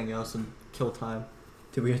everything else and kill time.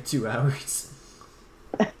 Till we get 2 hours.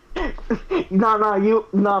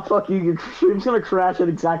 Nah, fuck you. Your stream's gonna crash at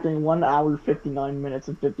exactly 1 hour, 59 minutes,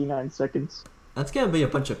 and 59 seconds. That's gonna be a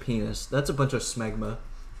bunch of penis. That's a bunch of smegma.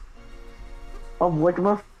 Of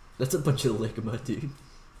Ligma? That's a bunch of ligma, dude.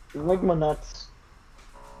 Ligma nuts.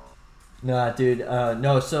 Nah, dude.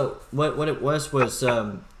 No. So what it was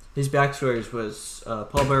his backstory was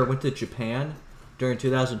Paul Bear went to Japan during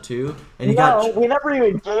 2002, and he got. We never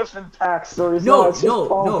even gave him backstories.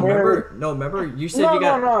 Remember you said you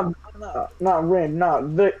got. Not Rin. No,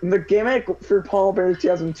 the gimmick for Paul Bear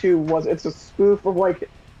 2002 was it's a spoof of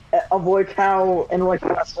how in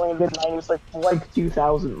wrestling in the 90s, like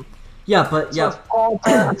 2000. Yeah, but so it's Paul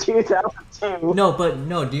Bear 2002.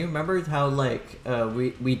 No. Do you remember how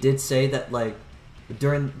we did say that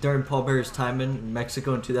during Paul Bear's time in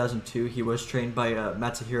Mexico in 2002 he was trained by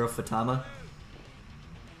Matsuhiro Futama?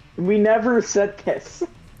 We never said this.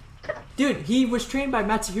 Dude, he was trained by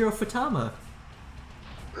Matsuhiro Futama.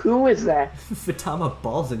 Who is that? Futama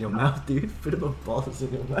balls in your mouth, dude. Futama balls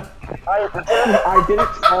in your mouth. I didn't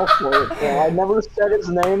fall for it. Bro. I never said his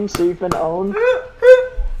name, so you can own.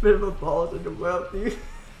 Futama balls in your mouth, dude.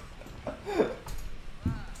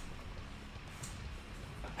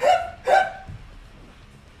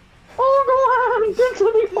 Oh, go ahead, get to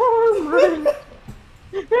the arm ring.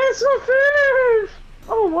 It's the finish.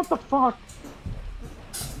 Oh, what the fuck?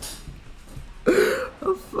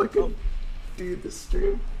 I'm fucking dude, this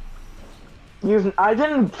stream. I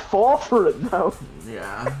didn't fall for it though.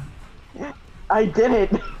 Yeah. I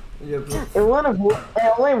didn't. Yeah, but... It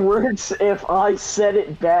only works if I said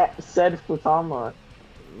it back. Said Futama,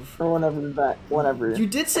 or whatever. You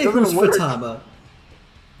did say who's Futama.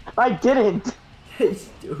 I didn't.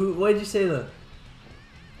 What did you say though?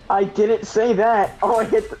 I didn't say that. Oh, I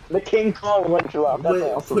hit the King Kong went drop. That's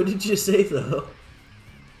awesome. What did you say though?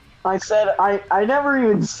 I said I never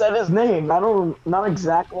even said his name. Not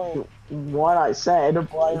exactly what I said,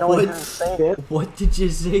 but I know I didn't say it. What did you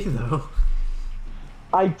say though?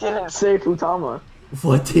 I didn't say Futama.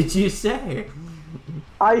 What did you say?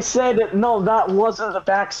 I said no, that wasn't the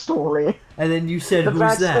backstory. And then you said who's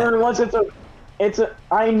that? The backstory wasn't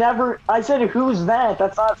I said who's that?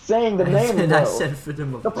 That's not saying the name though. I said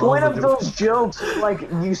Futama. The point of those jokes is like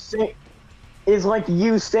you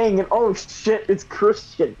saying it, oh shit, it's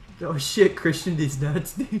Christian. Oh shit, Christian is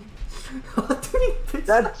nuts, dude.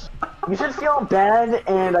 You should feel bad,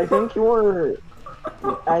 and I think you're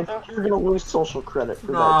gonna lose social credit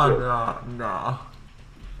for that joke. No.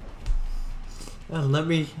 Let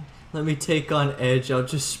me take on Edge. I'll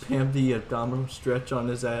just spam the abdominal stretch on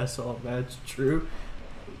his asshole. That's true.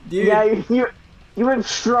 Dude. Yeah, you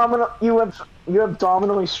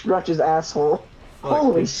abdominally stretch his asshole.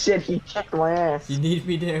 Holy shit, he kicked my ass. You need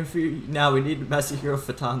me there for you? Now we need Masahiro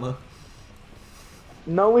Futama.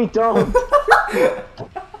 No, we don't.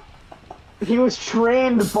 He was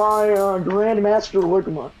trained by Grandmaster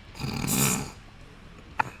Ligma.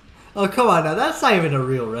 Oh, come on now. That's not even a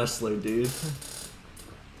real wrestler, dude.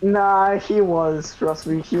 Nah, he was. Trust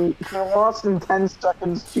me. He lost in 10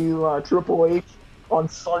 seconds to Triple H on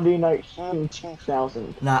Sunday Night Heat in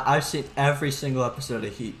 2000. Nah, I've seen every single episode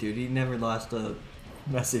of Heat, dude. He never lost a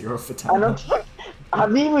Messi or I don't Fatama. think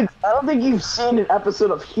I don't think you've seen an episode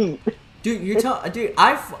of Heat. Dude, dude,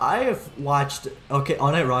 I have watched, okay,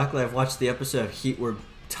 unironically, I've watched the episode of Heat where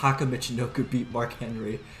Taka Michinoku beat Mark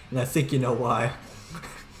Henry, and I think you know why.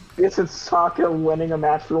 Guess it's Taka winning a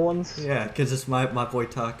match for once. Yeah, because it's my boy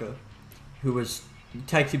Taka, who was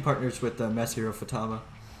tag team partners with Masahiro Fatama.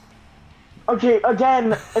 Okay,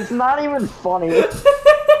 again, it's not even funny.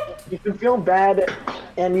 You should feel bad,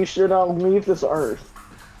 and you should leave this earth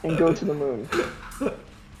and go to the moon.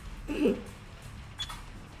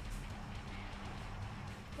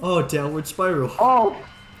 Oh, downward spiral. Oh,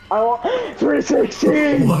 I want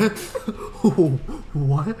 316. What?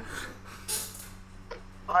 What?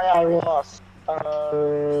 I lost.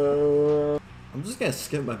 I'm just gonna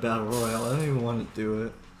skip my battle royale. I don't even want to do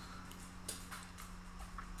it.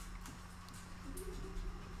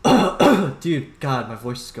 Dude, God, my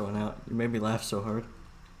voice is going out. You made me laugh so hard.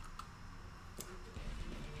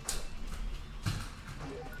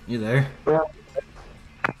 You there? Yeah.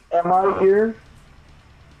 Am I here?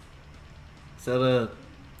 Is that a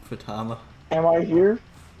Fatama? Am I here?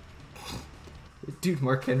 Dude,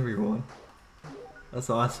 Mark Henry won. That's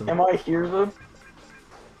awesome. Am I here though?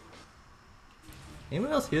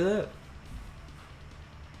 Anyone else hear that?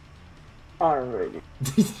 Alrighty.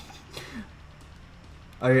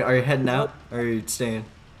 Are you heading out? Or are you staying?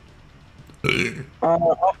 I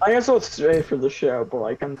guess I'll stay for the show, but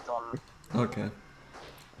like I'm done. Okay.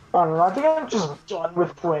 I don't know. I think I'm just done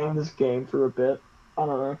with playing this game for a bit. I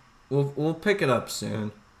don't know. We'll pick it up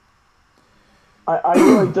soon. I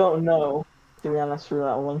really don't know, to be honest, for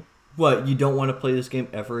that one. What, you don't want to play this game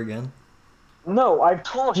ever again? No, I've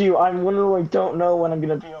told you I literally don't know when I'm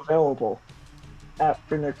gonna be available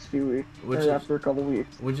after next few weeks, after a couple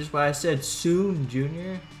weeks. Which is why I said soon,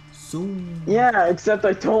 Junior. Soon. Yeah, except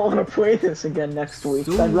I don't want to play this again next week.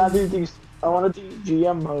 Soon. I'd rather do. I want to do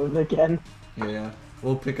GM mode again. Yeah,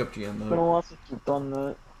 we'll pick up GM mode. Been a while since we've done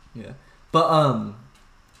that. Yeah, but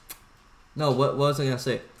no. What was I gonna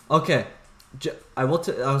say? Okay, I will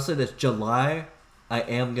say this. July, I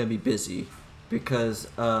am gonna be busy because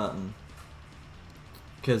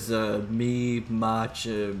me, Mach,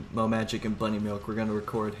 Mo Magic, and Bunny Milk, we're gonna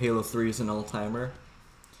record Halo 3 as an all-timer.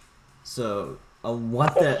 So I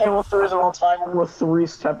want that. Halo 3 is an all-timer with 3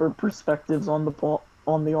 separate perspectives on the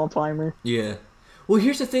all-timer. Yeah. Well,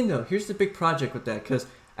 here's the thing though. Here's the big project with that, because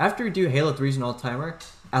after we do Halo 3 as an all-timer,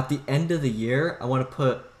 at the end of the year, I want to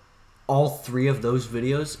put all 3 of those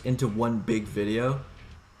videos into one big video.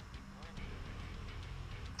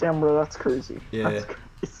 Damn, bro, that's crazy. Yeah. That's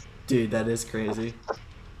crazy. Dude, that is crazy.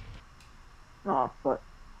 Oh, but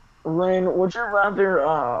Rain, would you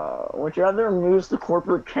rather lose the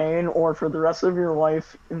corporate Kane, or for the rest of your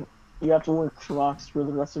life you have to work rocks for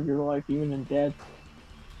the rest of your life, even in dead?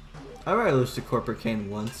 I'd rather lose to Corporate Kane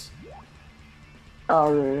once.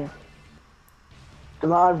 Oh, really?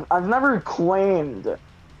 Cause I've never claimed.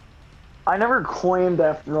 I never claimed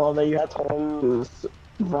after all that you had to lose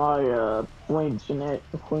via plain shit. I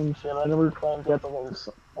never claimed you had to lose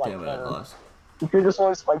like Damn it, I lost. You could just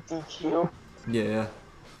lose by DQ. Yeah.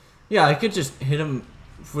 Yeah, I could just hit him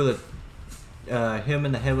for the him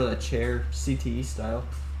in the head with a chair, CTE style.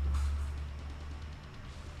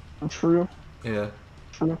 True. Yeah.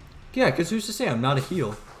 True. Yeah, because who's to say I'm not a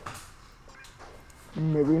heel?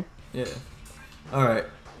 Maybe. Yeah. Alright.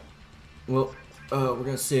 Well, we're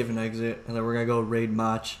gonna save and exit, and then we're gonna go raid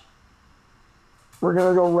Mach. We're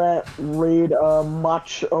gonna go raid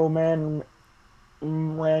Macho Man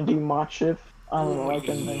Randy Machiff. I don't know, I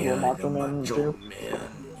can think of Macho Man too.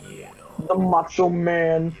 Yeah. The Macho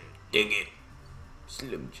Man. Dig it.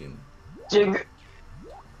 Slim Jim. Dig.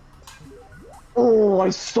 Oh, I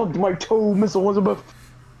stubbed my toe, Miss Elizabeth.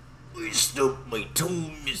 I stubbed my toe,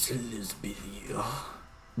 Miss Elizabeth.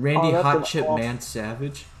 Randy Hot Chip Man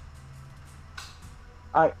Savage.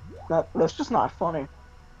 That's just not funny.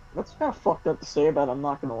 That's kind of fucked up to say about it, I'm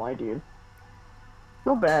not gonna lie, dude.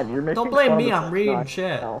 Feel bad, you're making Don't blame fun me, of I'm the reading guy.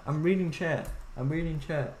 chat. No. I'm reading chat.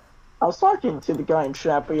 I was talking to the guy in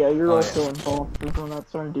chat, but yeah, you're Oh, also yeah. involved. You're not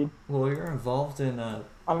sorry, dude. Well, you're involved in, I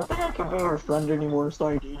don't think I can be your friend anymore,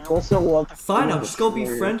 sorry, dude. You also love to Fine, I'm just gonna be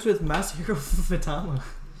friends with Masahiro Fatama.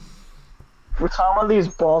 With how many of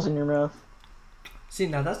these balls in your mouth? See,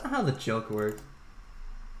 now that's not how the joke works.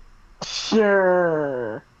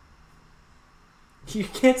 Sure. You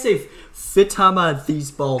can't say Fitama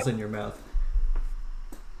these balls in your mouth.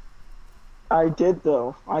 I did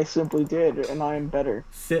though. I simply did, and I am better.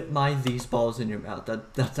 Fit these balls in your mouth.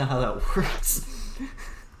 That's not how that works.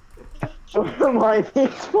 My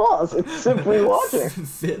these balls. It's simply watching.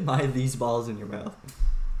 Fit these balls in your mouth.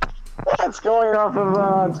 It's going off of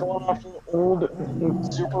old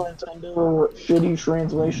Super Nintendo shitty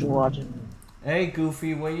translation logic. Hey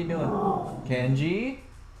Goofy, what you doing? Kenji?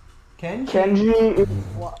 Kenji is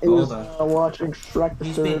watching Shrek the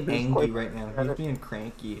He's Third. being angry right now. He's being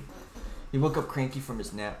cranky. He woke up cranky from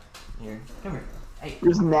his nap. Here, come here. Hey.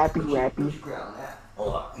 There's Nappy Rappy. What you growling at?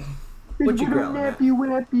 Hold on. What you growling at? Nappy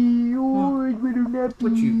Rappy. Oh, little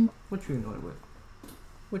Nappy. What you annoyed with?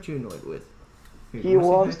 What you annoyed with? Here, He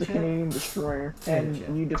loves the Canadian Destroyer, and chat.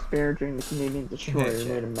 you disparaging the Canadian Destroyer Chat.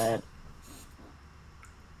 made him mad.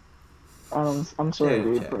 I'm sorry, Yeah,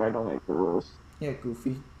 dude, chat. but I don't make the rules. Yeah,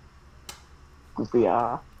 Goofy. Goofy, Say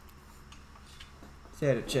hi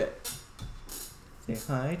to chat. Say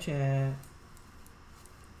hi, chat.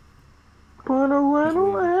 Put a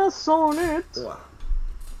little ass on it.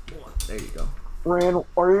 There you go. Rand,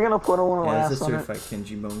 are you gonna put a little Yeah, ass it's a on it? certified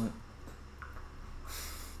Kenji moment.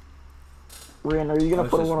 Rand, are you gonna That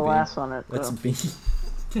was put a just little me. ass on it? That's me.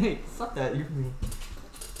 Hey, fuck that. You're me.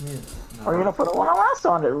 Yeah. No. Are you gonna put a little ass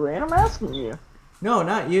on it, Rand? I'm asking you. No,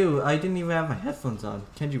 not you. I didn't even have my headphones on.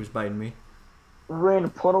 Kenji was biting me.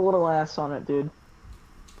 Rand, put a little ass on it, dude.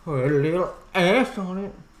 Put a little ass on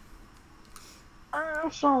it.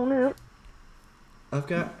 Ass on it. I've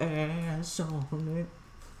got ass on it.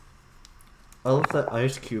 I love that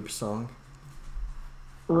Ice Cube song.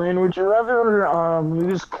 Rand, would you rather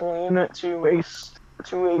lose Kane to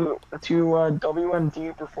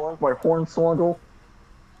WMD performed by Hornswoggle,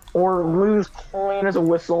 or lose Kane as a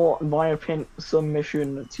whistle via pin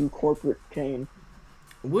submission to Corporate Kane?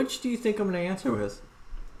 Which do you think I'm gonna answer with?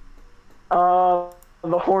 The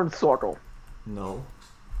Hornswoggle. No.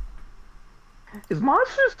 Is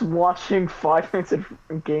Mosh just watching 5 minutes of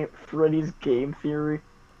Freddy's Game Theory?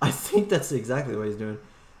 I think that's exactly what he's doing.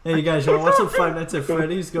 Hey, you guys, you wanna watch some 5 Nights at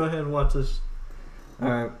Freddy's? Go ahead and watch this.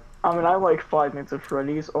 Alright. I mean, I like 5 Minutes at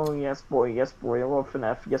Freddy's. Oh, yes, boy. Yes, boy. I love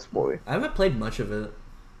FNAF. Yes, boy. I haven't played much of it.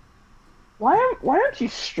 Why don't you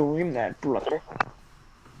stream that, brother?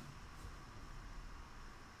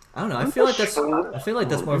 I don't know. I feel like that's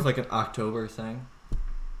more of like an October thing.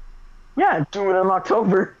 Yeah, do it in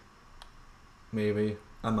October. Maybe.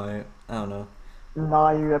 I might. I don't know. Nah,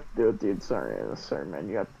 you have to do it, dude. Sorry, man.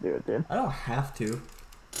 You have to do it, dude. I don't have to.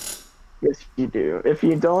 Yes, you do. If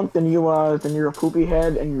you don't, then you're a poopy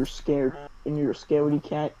head and you're scared. And you're a scaredy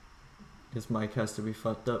cat. His mic has to be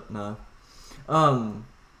fucked up. Nah.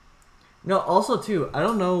 No, also too, I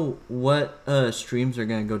don't know what streams are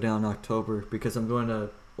gonna go down in October because I'm going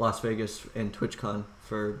to Las Vegas and TwitchCon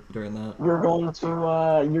during that. You're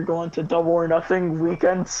going to Double or Nothing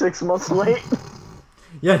weekend 6 months late.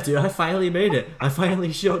 Yeah, dude, I finally made it. I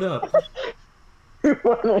finally showed up.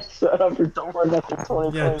 When I set up for Double or Nothing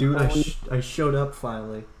 20. Yeah, dude, I showed up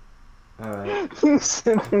finally. Alright. You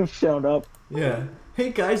simply showed up. Yeah.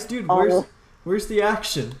 Hey guys, dude, where's the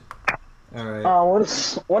action? Alright.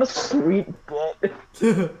 What a sweet bit.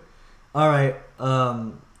 Alright,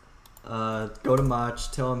 go to Mach,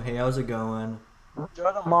 tell him, hey, how's it going?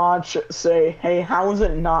 Go to Mach, say, hey, how is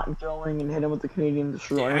it not going, and hit him with the Canadian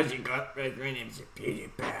Destroyer. How's it going? My name's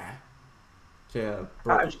PewDiePie. Yeah,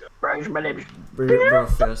 bro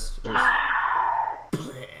fist.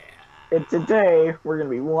 And today, we're gonna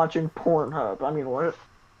be watching Pornhub. I mean, what?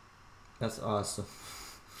 That's awesome.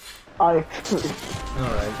 Alright,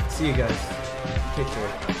 see you guys. Take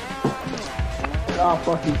care. oh,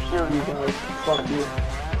 fuck you, sure you guys. Fuck you.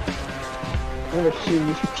 I'm gonna shoot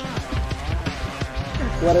you.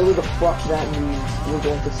 Whatever the fuck that means, we're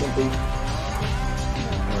going to simply...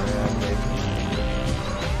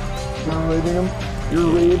 You're raiding him? You're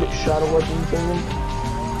raid Shadow Legends thing?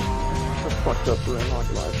 That's fucked up, Ren, not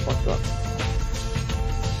gonna lie, it's fucked up.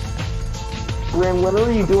 Ren, when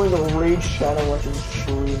are you doing a raid Shadow Legends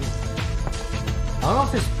stream? I don't know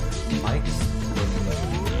if his mic's